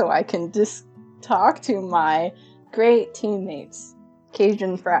ship so I can just talk to my great teammates.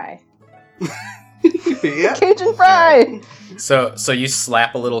 Cajun Fry. Yeah. Cajun Fry! So you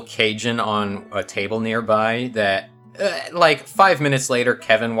slap a little Cajun on a table nearby that, like, 5 minutes later,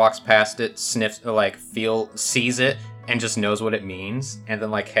 Kevin walks past it, sniffs, sees it, and just knows what it means, and then,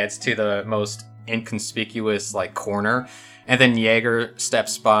 like, heads to the most inconspicuous, like, corner, and then Jaeger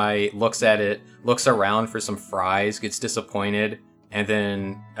steps by, looks at it, looks around for some fries, gets disappointed, and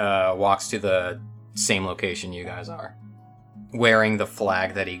then walks to the same location you guys are, wearing the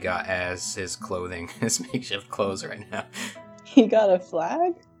flag that he got as his clothing, his makeshift clothes right now. He got a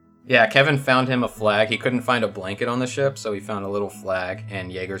flag? Yeah, Kevin found him a flag. He couldn't find a blanket on the ship, so he found a little flag, and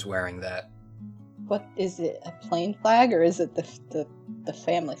Jaeger's wearing that. What is it? A plain flag, or is it the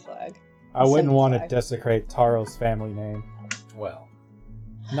family flag? I wouldn't want to desecrate Taro's family name. Well,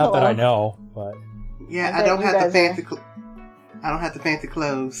 not that I know, but yeah, I don't have the fancy. I don't have the fancy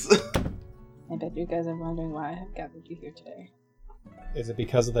clothes. I bet you guys are wondering why I have gathered you here today. Is it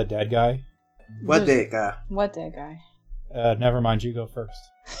because of the dead guy? What dead guy? What dead guy? Never mind, you go first.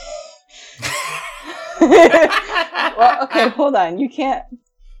 Well, okay, hold on. You can't.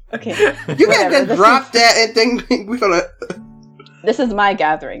 Okay. You can't just drop that and think we're gonna. This is my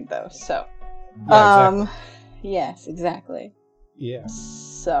gathering, though, so. Yeah, exactly. Yes, exactly. Yeah.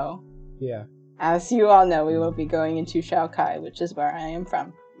 So. Yeah. As you all know, we will be going into Shalkai, which is where I am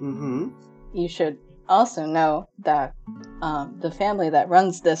from. Mm-hmm. You should also know that the family that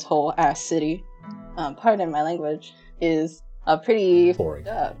runs this whole ass city, pardon my language, is a pretty boring.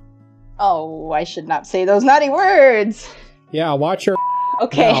 Oh, I should not say those naughty words. Yeah, watch your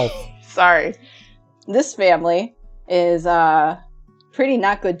Okay, mouth. sorry. this family is pretty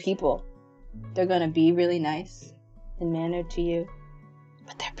not good people. They're gonna be really nice and mannered to you,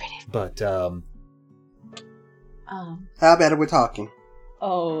 but they're pretty. But, How bad are we talking?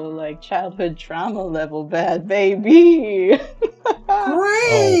 Oh, like childhood trauma level bad, baby.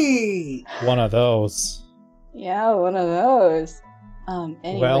 Great! One of those. Yeah, one of those.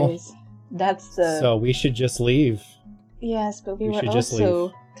 Anyways, that's the. So we should just leave. Yes, but we we were should just also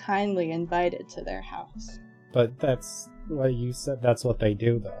leave. kindly invited to their house. But that's what you said. That's what they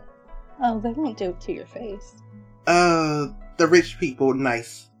do, though. Oh, they won't do it to your face. The rich people,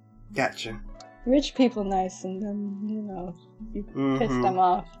 nice. Gotcha. Rich people nice, and then, you know, you piss Mhm. them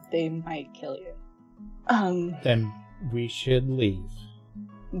off, they might kill you. Then we should leave.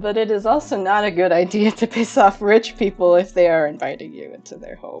 But it is also not a good idea to piss off rich people if they are inviting you into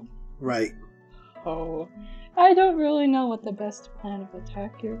their home. Right. Oh, I don't really know what the best plan of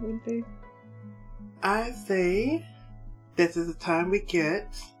attack here would be. I say this is the time we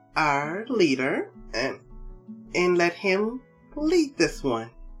get our leader and let him lead this one.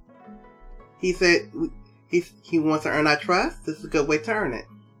 He said he wants to earn our trust. This is a good way to earn it.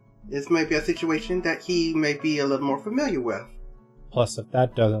 This may be a situation that he may be a little more familiar with. Plus, if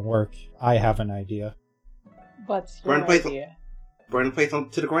that doesn't work, I have an idea. What's your Burn the place, idea? burn the place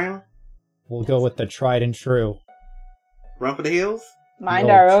to the ground. We'll go with the tried and true. Run for the hills. Mind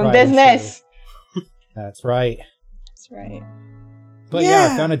No, our own tried and business! That's right. That's right. But yeah, I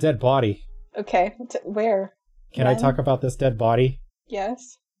Yeah. found a dead body. Okay, where? Can I When? talk about this dead body?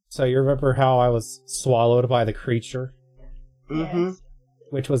 Yes? So you remember how I was swallowed by the creature? Mm-hmm. Yes.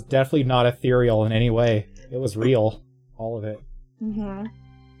 Which was definitely not ethereal in any way. It was real. All of it. Mm-hmm.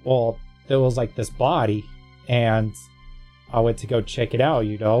 Well, there was like this body, and I went to go check it out,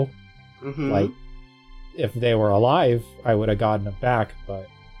 you know? Mm-hmm. Like, if they were alive, I would have gotten them back, but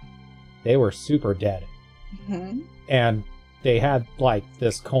they were super dead. Mm-hmm. And they had, like,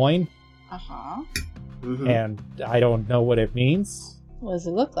 this coin, Uh-huh. Mm-hmm. and I don't know what it means. What does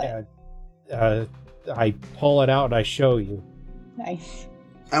it look like? And, I pull it out and I show you. Nice.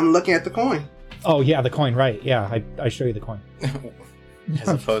 I'm looking at the coin. Oh, yeah, the coin, right. Yeah, I show you the coin. As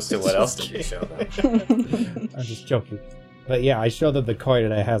opposed to what else did you show them? I'm just joking. But yeah, I show them the coin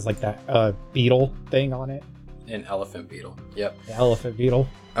and it has, like, that beetle thing on it. An elephant beetle. Yep. The elephant beetle.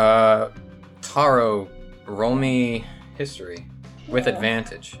 Taro, roll me history with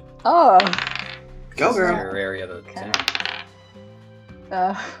advantage. Oh, Go, This is girl. your area of the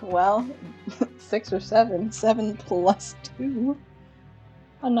town. well, 6 or 7. 7 plus 2.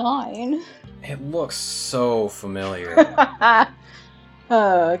 A 9. It looks so familiar.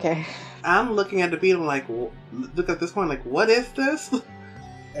 Oh, okay. I'm looking at the beetle like, look at this coin like, what is this?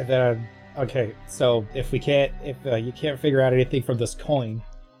 And then, okay, so if you can't figure out anything from this coin,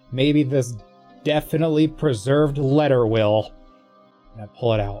 maybe this definitely preserved letter will. And I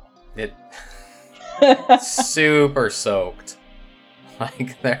pull it out. It super soaked.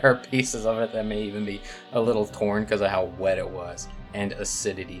 Like, there are pieces of it that may even be a little torn because of how wet it was and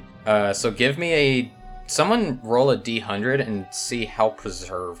acidity. So give me someone roll a d100 and see how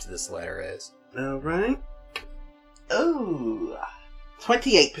preserved this letter is. Alright. Oh,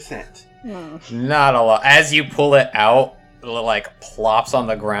 28%. Not a lot. As you pull it out, it like plops on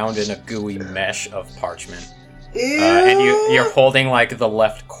the ground in a gooey mesh of parchment. Ew. And you're holding like the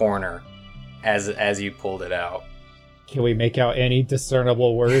left corner as you pulled it out. Can we make out any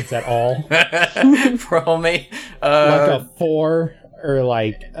discernible words at all? Roll me Like a 4 or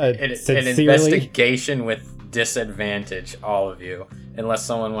like a an sincerely? investigation with disadvantage, all of you, unless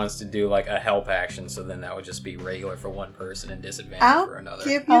someone wants to do like a help action. So then that would just be regular for one person and disadvantage I'll for another.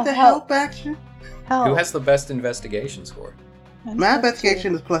 give you Oh, the help. help action. Help. Who has the best investigation score? My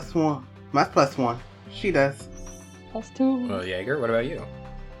investigation is +1. Mine's +1. She does. Plus 2. Well, Jaeger, what about you?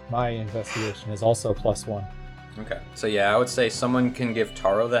 My investigation is also +1. Okay, so yeah, I would say someone can give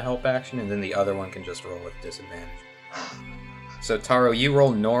Taro the help action, and then the other one can just roll with disadvantage. So Taro, you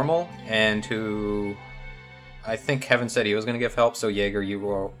roll normal, and I think Kevin said he was going to give help, so Jaeger, you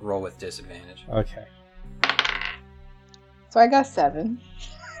roll with disadvantage. Okay. So I got 7.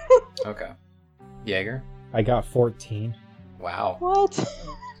 Okay. Jaeger? I got 14. Wow. What?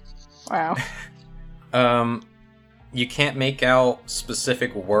 Wow. You can't make out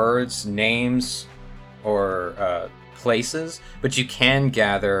specific words, names, or places, but you can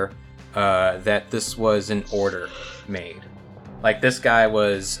gather that this was an order made. Like, this guy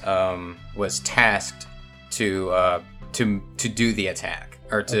was tasked to do the attack,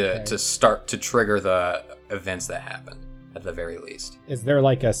 or to start to trigger the events that happened at the very least. Is there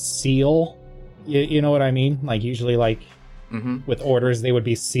like a seal? You know what I mean? Like usually like Mm-hmm. with orders they would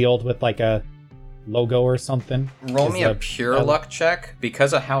be sealed with like a logo or something? Roll Is me a the- pure luck check.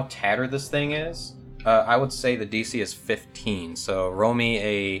 Because of how tattered this thing is, I would say the DC is 15. So roll me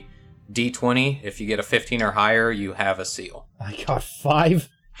a D20. If you get a 15 or higher, you have a seal. I got 5.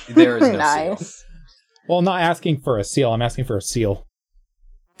 There is no seal. Nice. Well, I'm not asking for a seal. I'm asking for a seal.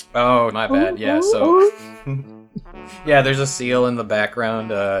 Oh, my bad. Yeah, so... yeah, there's a seal in the background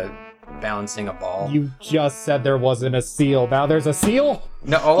balancing a ball. You just said there wasn't a seal. Now there's a seal?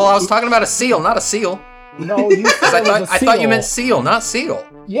 No, well, I was talking about a seal, not a seal. No, you said there was a seal. I thought you meant seal, not seal.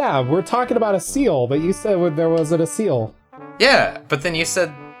 Yeah, we're talking about a seal, but you said there wasn't a seal. Yeah, but then you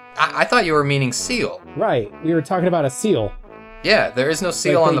said... I thought you were meaning seal. Right, we were talking about a seal. Yeah, there is no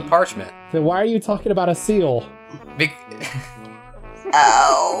seal on the parchment. Then why are you talking about a seal?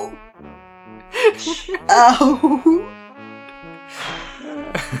 Ow. Ow.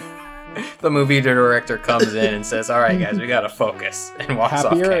 The movie director comes in and says, "All right, guys, we gotta focus," and walks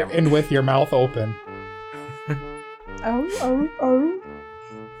off Happier camera. and with your mouth open.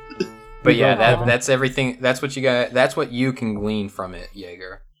 But yeah, Evan. that's everything. That's what you got. That's what you can glean from it,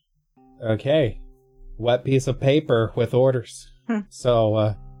 Jaeger. Okay. Wet piece of paper with orders.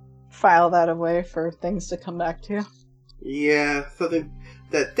 So, File that away for things to come back to. Yeah, something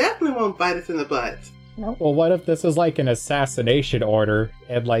that definitely won't bite us in the butt. well, what if this is like an assassination order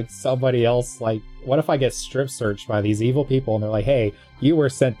and like somebody else, like, what if I get strip searched by these evil people and they're like, hey, you were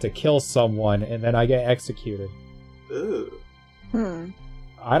sent to kill someone and then I get executed? Ooh.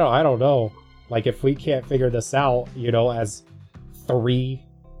 I don't know. Like, if we can't figure this out, you know, as 3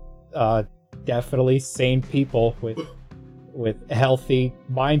 definitely sane people with healthy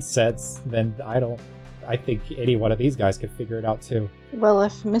mindsets, then I think any one of these guys could figure it out too. Well,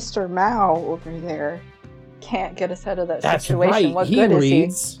 if Mr. Mao over there can't get us out of that That's situation, right, what he good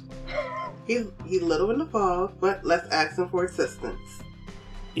reads. He's little in the fall, but let's ask him for assistance.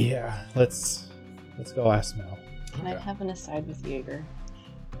 Yeah, let's go ask Mel. is he? Can I have an aside with Jaeger?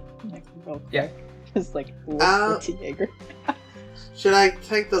 Like, real quick. Yeah. Just like, whisper to Jaeger. Should I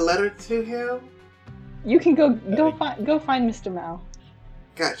take the letter to him? You can go find Mr. Mao.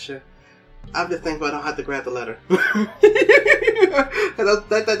 Gotcha. I'm just thinking I don't have to grab the letter. I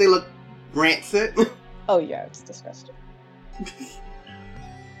thought they look rancid. Oh yeah, it's disgusting.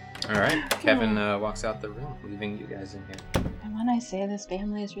 All right, Kevin walks out the room, leaving you guys in here. And when I say this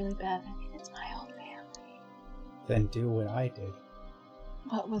family is really bad, I mean it's my own family. Then do what I did.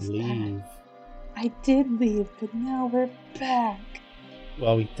 What was Leave. that? I did leave, but now we're back.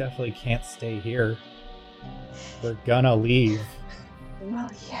 Well, we definitely can't stay here. We're gonna leave.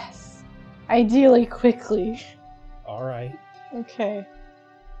 Well, yes. Ideally quickly. Alright, Okay.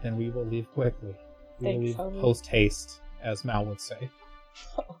 then we will leave quickly. We will Thanks, leave homie. post-haste, as Mal would say.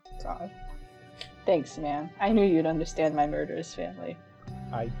 Oh, God. Thanks, man. I knew you'd understand my murderous family.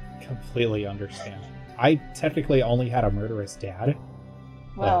 I completely understand. I technically only had a murderous dad.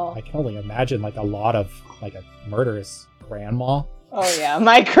 but Well, I can only imagine like a lot of like a murderous grandma. oh yeah,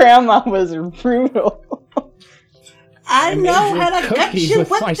 my grandma was brutal. I made know you how to cut cookies you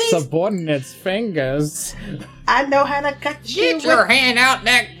with with my these. subordinates' fingers. I know how to cut you Get your with. hand out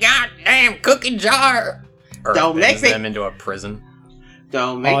that goddamn cookie jar! Or Don't make bends me- them into a prison.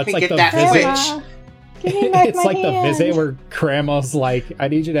 Don't make Oh, it's me like get the that visit. switch. Give me back It's my like the hand. visit where grandma's like, I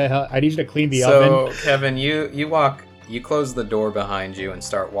need you to clean the So, oven. Kevin, you close the door behind you and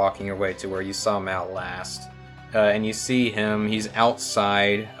start walking your way to where you saw Mal last. And you see him, he's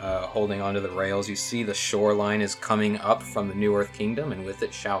outside, holding onto the rails. You see the shoreline is coming up from the New Earth Kingdom, and with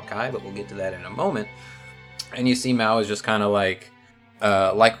it Shao Kai, but we'll get to that in a moment. And you see Mao is just kind of like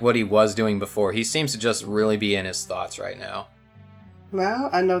what he was doing before. He seems to just really be in his thoughts right now. Well,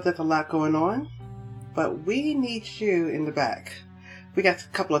 I know there's a lot going on, but we need you in the back. We got a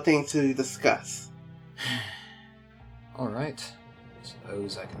couple of things to discuss. Alright,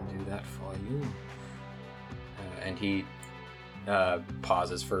 suppose I can do that for you. And he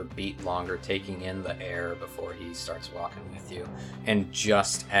pauses for a beat longer, taking in the air before he starts walking with you. And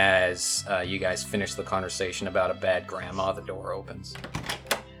just as you guys finish the conversation about a bad grandma, the door opens.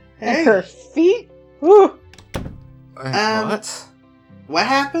 And Hey, her feet? Woo! What? what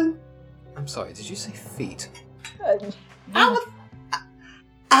happened? I'm sorry, did you say feet? I was.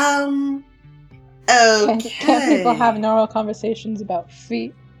 Okay. Can't people have normal conversations about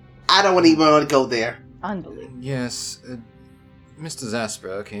feet? I don't even want to go there. Unbelievable. Yes, Mr.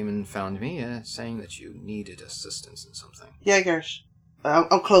 Zasper came and found me, saying that you needed assistance in something. Jaeger,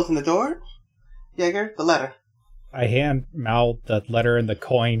 I'm closing the door. Jaeger, the letter. I hand Mal the letter and the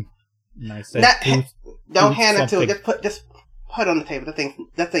coin, and I said, Don't do hand it to something. it. Just put it on the table.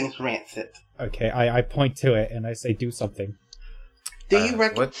 That thing's rancid. okay, I point to it and I say, do something. Do you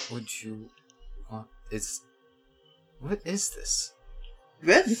reckon? What would you want? What is this?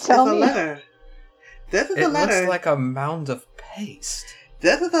 This is a Tell me. letter. This is It a letter. looks like a mound of paste.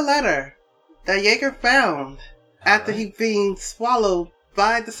 This is a letter that Jaeger found after he being swallowed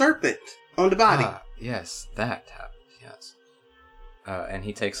by the serpent on the body. Ah, yes, that happened, yes. And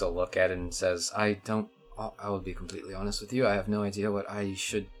he takes a look at it and says, I will be completely honest with you, I have no idea what I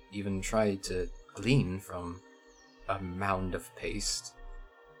should even try to glean from a mound of paste,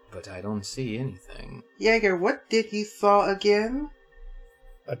 but I don't see anything. Jaeger, what did you saw again?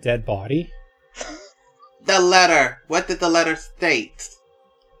 A dead body? The letter. What did the letter state?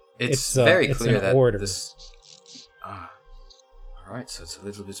 It's very it's clear an that order. this... Alright, so it's a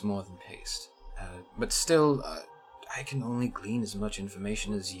little bit more than paste. But still, I can only glean as much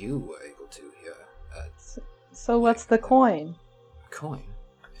information as you were able to here. So what's the coin? Coin.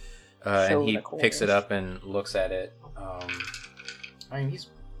 Show And he the coin. picks it up and looks at it. I mean, he's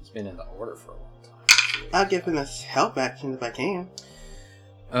been in the order for a long time. I'll give him a help action if I can.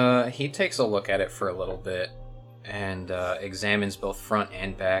 He takes a look at it for a little bit and examines both front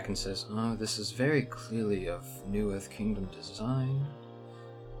and back and says, "Oh, this is very clearly of New Earth Kingdom design.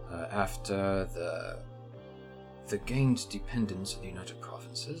 After the gained dependence of the United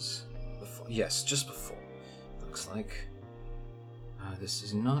Provinces, just before. Looks like this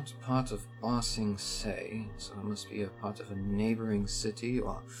is not part of Ba Sing Se, so it must be a part of a neighboring city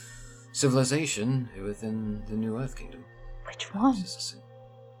or civilization within the New Earth Kingdom. Which Perhaps one? this is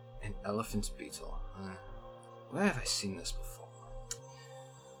an elephant beetle. Where have I seen this before?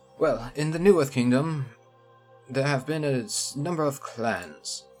 Well, in the New Earth Kingdom, there have been a number of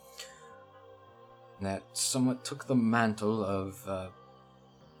clans that somewhat took the mantle of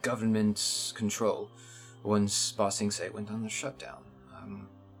government control once Ba Sing Se went on the shutdown.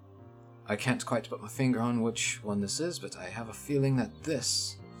 I can't quite put my finger on which one this is, but I have a feeling that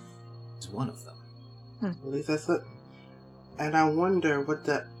this is one of them. At least that's it. And I wonder what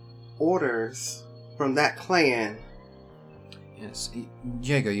the orders from that clan. Yes,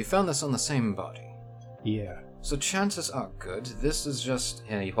 Jaeger, you found this on the same body. Yeah. So chances are good. This is just...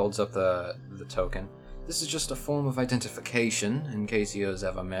 he holds up the token. This is just a form of identification in case he has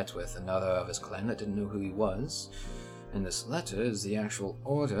ever met with another of his clan that didn't know who he was. And this letter is the actual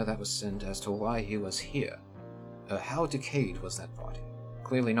order that was sent as to why he was here. How decayed was that body?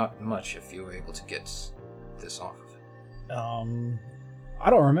 Clearly not much if you were able to get this off of it. I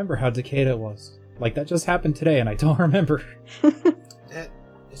don't remember how decayed it was. Like, that just happened today and I don't remember.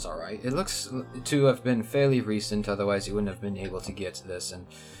 It's alright. It looks to have been fairly recent, otherwise you wouldn't have been able to get this, and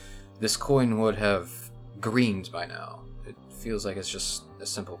this coin would have greened by now. It feels like it's just a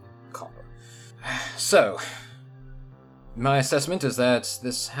simple copper. So, my assessment is that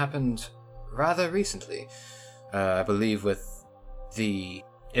this happened rather recently. I believe with the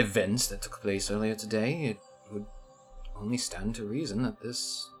events that took place earlier today, it would only stand to reason that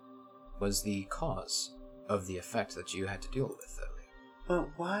this was the cause of the effect that you had to deal with earlier. But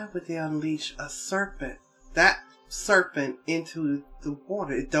why would they unleash a serpent? That serpent into the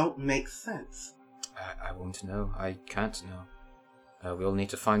water? It don't make sense. I won't know. I can't know. We'll need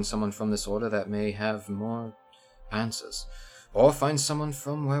to find someone from this order that may have more answers. Or find someone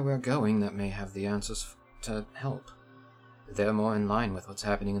from where we're going that may have the answers to help. They're more in line with what's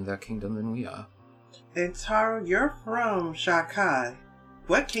happening in their kingdom than we are. And Taro, you're from Shakai.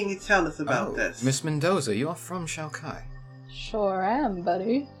 What can you tell us about this? Miss Mendoza, you're from Shakai. Sure am,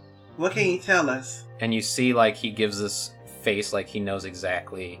 buddy. What can you tell us? And you see, like, he gives this face like he knows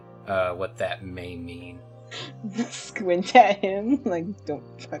exactly what that may mean. Squint at him, like,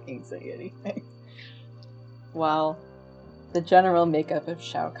 don't fucking say anything. Well, the general makeup of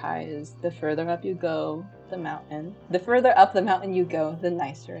Shaokai is the further up you go, the mountain. The further up the mountain you go, the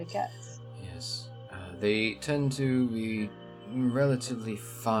nicer it gets. Yes. They tend to be relatively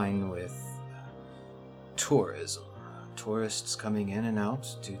fine with tourism. Tourists coming in and out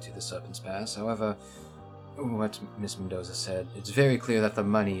due to the Serpent's Pass. However, what Miss Mendoza said, it's very clear that the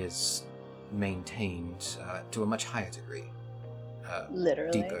money is maintained to a much higher degree.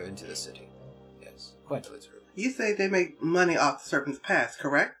 Literally. Deeper into the city. Yes, quite literally. You say they make money off the Serpent's Pass,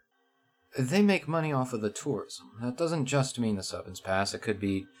 correct? They make money off of the tourism. That doesn't just mean the Serpent's Pass. It could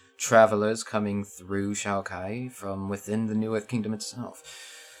be travelers coming through Shaokai from within the New Earth Kingdom itself.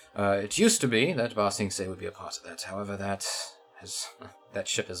 It used to be that Ba Sing Se would be a part of that. However, that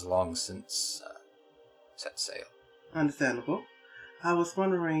ship has long since set sail. Understandable. I was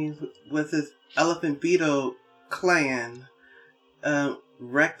wondering, was this Elephant Beetle clan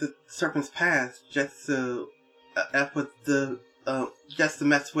wreck the Serpent's Pass just to just to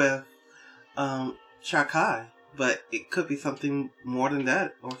mess with Shakai? But it could be something more than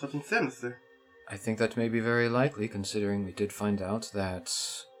that, or something sinister. I think that may be very likely, considering we did find out that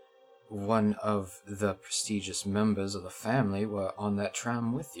one of the prestigious members of the family were on that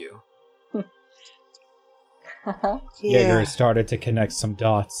tram with you. Jaeger started to connect some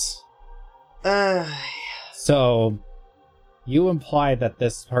dots. So, you imply that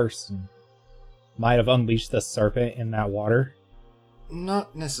this person might have unleashed the serpent in that water?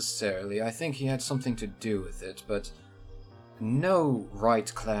 Not necessarily. I think he had something to do with it, but no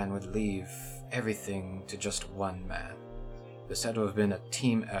Wright clan would leave everything to just one man. This had to have been a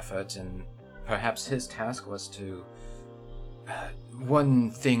team effort, and perhaps his task was to, one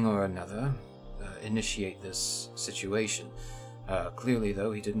thing or another, initiate this situation. Clearly,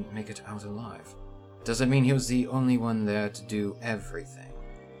 though, he didn't make it out alive. Doesn't mean he was the only one there to do everything.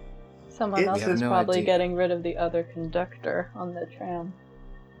 Someone else is no probably idea. getting rid of the other conductor on the tram.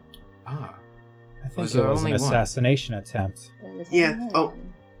 Ah, I think Was it there was an only one? assassination attempt. There was Yeah, one. oh.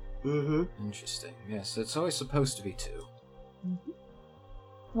 Mm-hmm. interesting. Yes, it's always supposed to be two.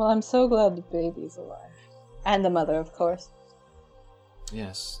 Well, I'm so glad the baby's alive. And the mother, of course.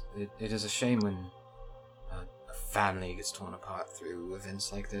 Yes, it is a shame when a family gets torn apart through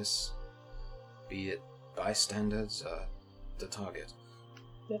events like this, be it bystanders or the target.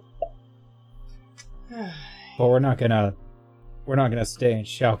 But we're not gonna stay in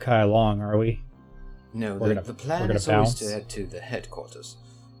Shao Kai long, are we? No, We're the we're plan gonna is always bounce? to head to the headquarters.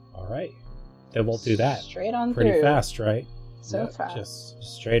 Alright. Then we'll do that. Straight on Pretty through. fast, right? So Yeah, fast. Just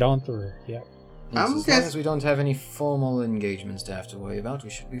straight on through. Yep. Yes, I'm as long just- as we don't have any formal engagements to have to worry about, we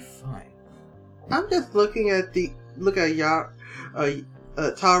should be fine. I'm just looking at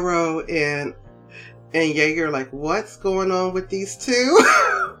Taro and Jaeger, like, what's going on with these two?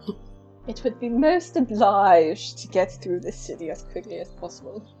 It would be most obliged to get through this city as quickly as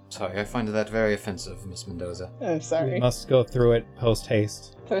possible. Sorry, I find that very offensive, Miss Mendoza. I'm We sorry. must go through it post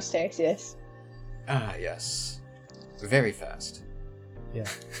haste. Post haste, yes. Ah, yes. Very fast. Yeah.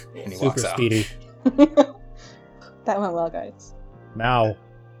 And he Super walks out. speedy. That went well, guys. Now,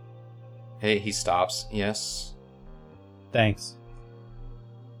 Hey, he stops. Yes. thanks.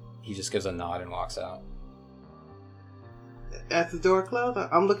 He just gives a nod and walks out. As the door closed,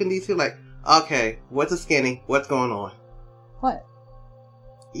 I'm looking at these two like, okay, what's a skinny? What's going on? What?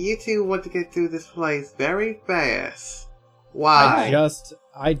 You two want to get through this place very fast. Why?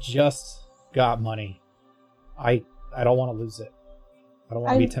 I just got money. I don't want to lose it. I don't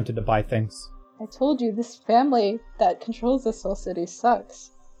want to be tempted to buy things. I told you this family that controls this whole city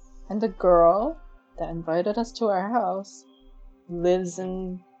sucks. And the girl that invited us to our house lives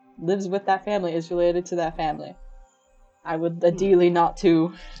with that family, is related to that family. I would ideally not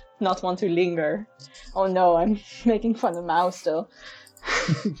want to linger. Oh no, I'm making fun of Mao still.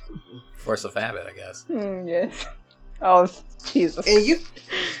 Force of habit, I guess. Yes. Oh, Jesus. And you,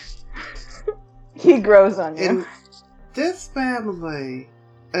 He grows on you. and this family,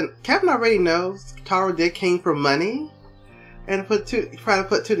 and Captain already knows Taro did came for money, and trying to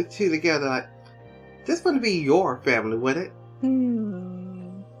put two together. Like, this wouldn't be your family, would it?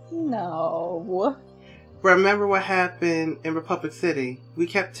 No. Remember what happened in Republic City? We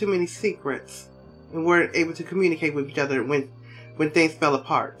kept too many secrets and weren't able to communicate with each other when things fell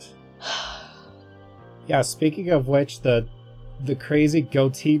apart. Yeah, speaking of which, the crazy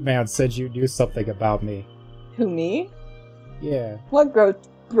goatee man said you knew something about me. Who, me? Yeah. What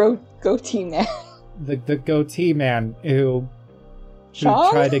goatee man? The goatee man who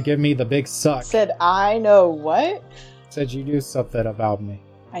Sean? tried to give me the big suck Said I know what? said you knew something about me.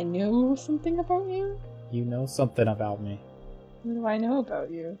 I knew something about you? You know something about me. What do I know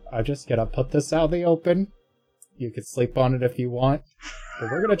about you? I'm just gonna put this out in the open. You can sleep on it if you want. But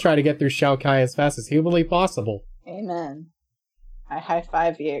we're gonna try to get through Shao Kai as fast as humanly possible. Amen. I high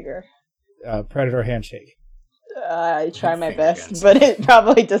five Jaeger. Predator handshake. I try my Finger best, guns. but it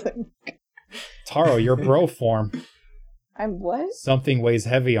probably doesn't. Taro, your bro form. I'm what? Something weighs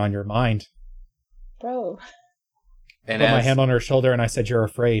heavy on your mind. Bro. And Put my as, hand on her shoulder and I said, "You're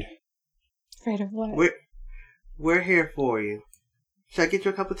afraid." Afraid of what? We're here for you. Should I get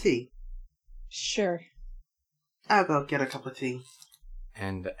you a cup of tea? Sure. I'll go get a cup of tea.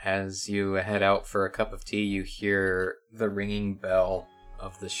 and as you head out for a cup of tea, you hear the ringing bell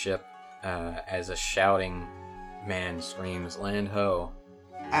of the ship as a shouting man screams, "Land ho!"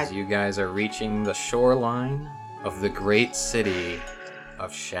 As you guys are reaching the shoreline of the great city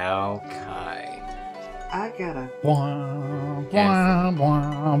of Shao Kai. I gotta. Bwah, bwah,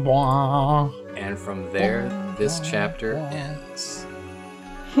 bwah, bwah. And from there, this chapter ends.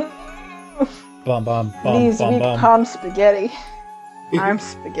 Bum bum bum These bum weak bum. palm spaghetti. I'm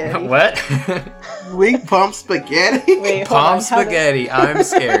spaghetti. What? Weak pump spaghetti? Wait, hold Palm on, how does- spaghetti, I'm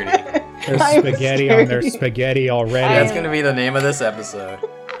scaredy. There's I'm spaghetti on their scared. spaghetti already. That's gonna be the name of this episode.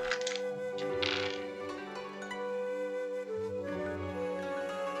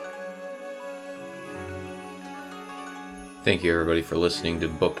 Thank you, everybody, for listening to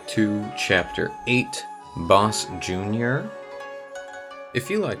Book 2, Chapter 8, Boss Jr. If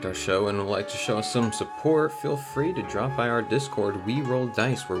you liked our show and would like to show us some support, feel free to drop by our Discord, We Roll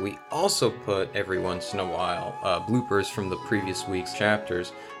Dice, where we also put every once in a while bloopers from the previous week's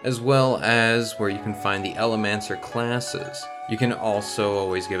chapters, as well as where you can find the Elemancer classes. You can also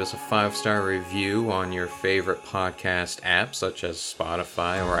always give us a 5-star review on your favorite podcast app, such as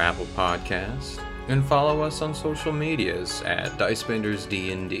Spotify or Apple Podcasts, and follow us on social medias at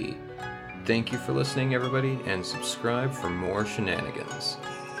DiceBendersD&D. Thank you for listening, everybody, and subscribe for more shenanigans.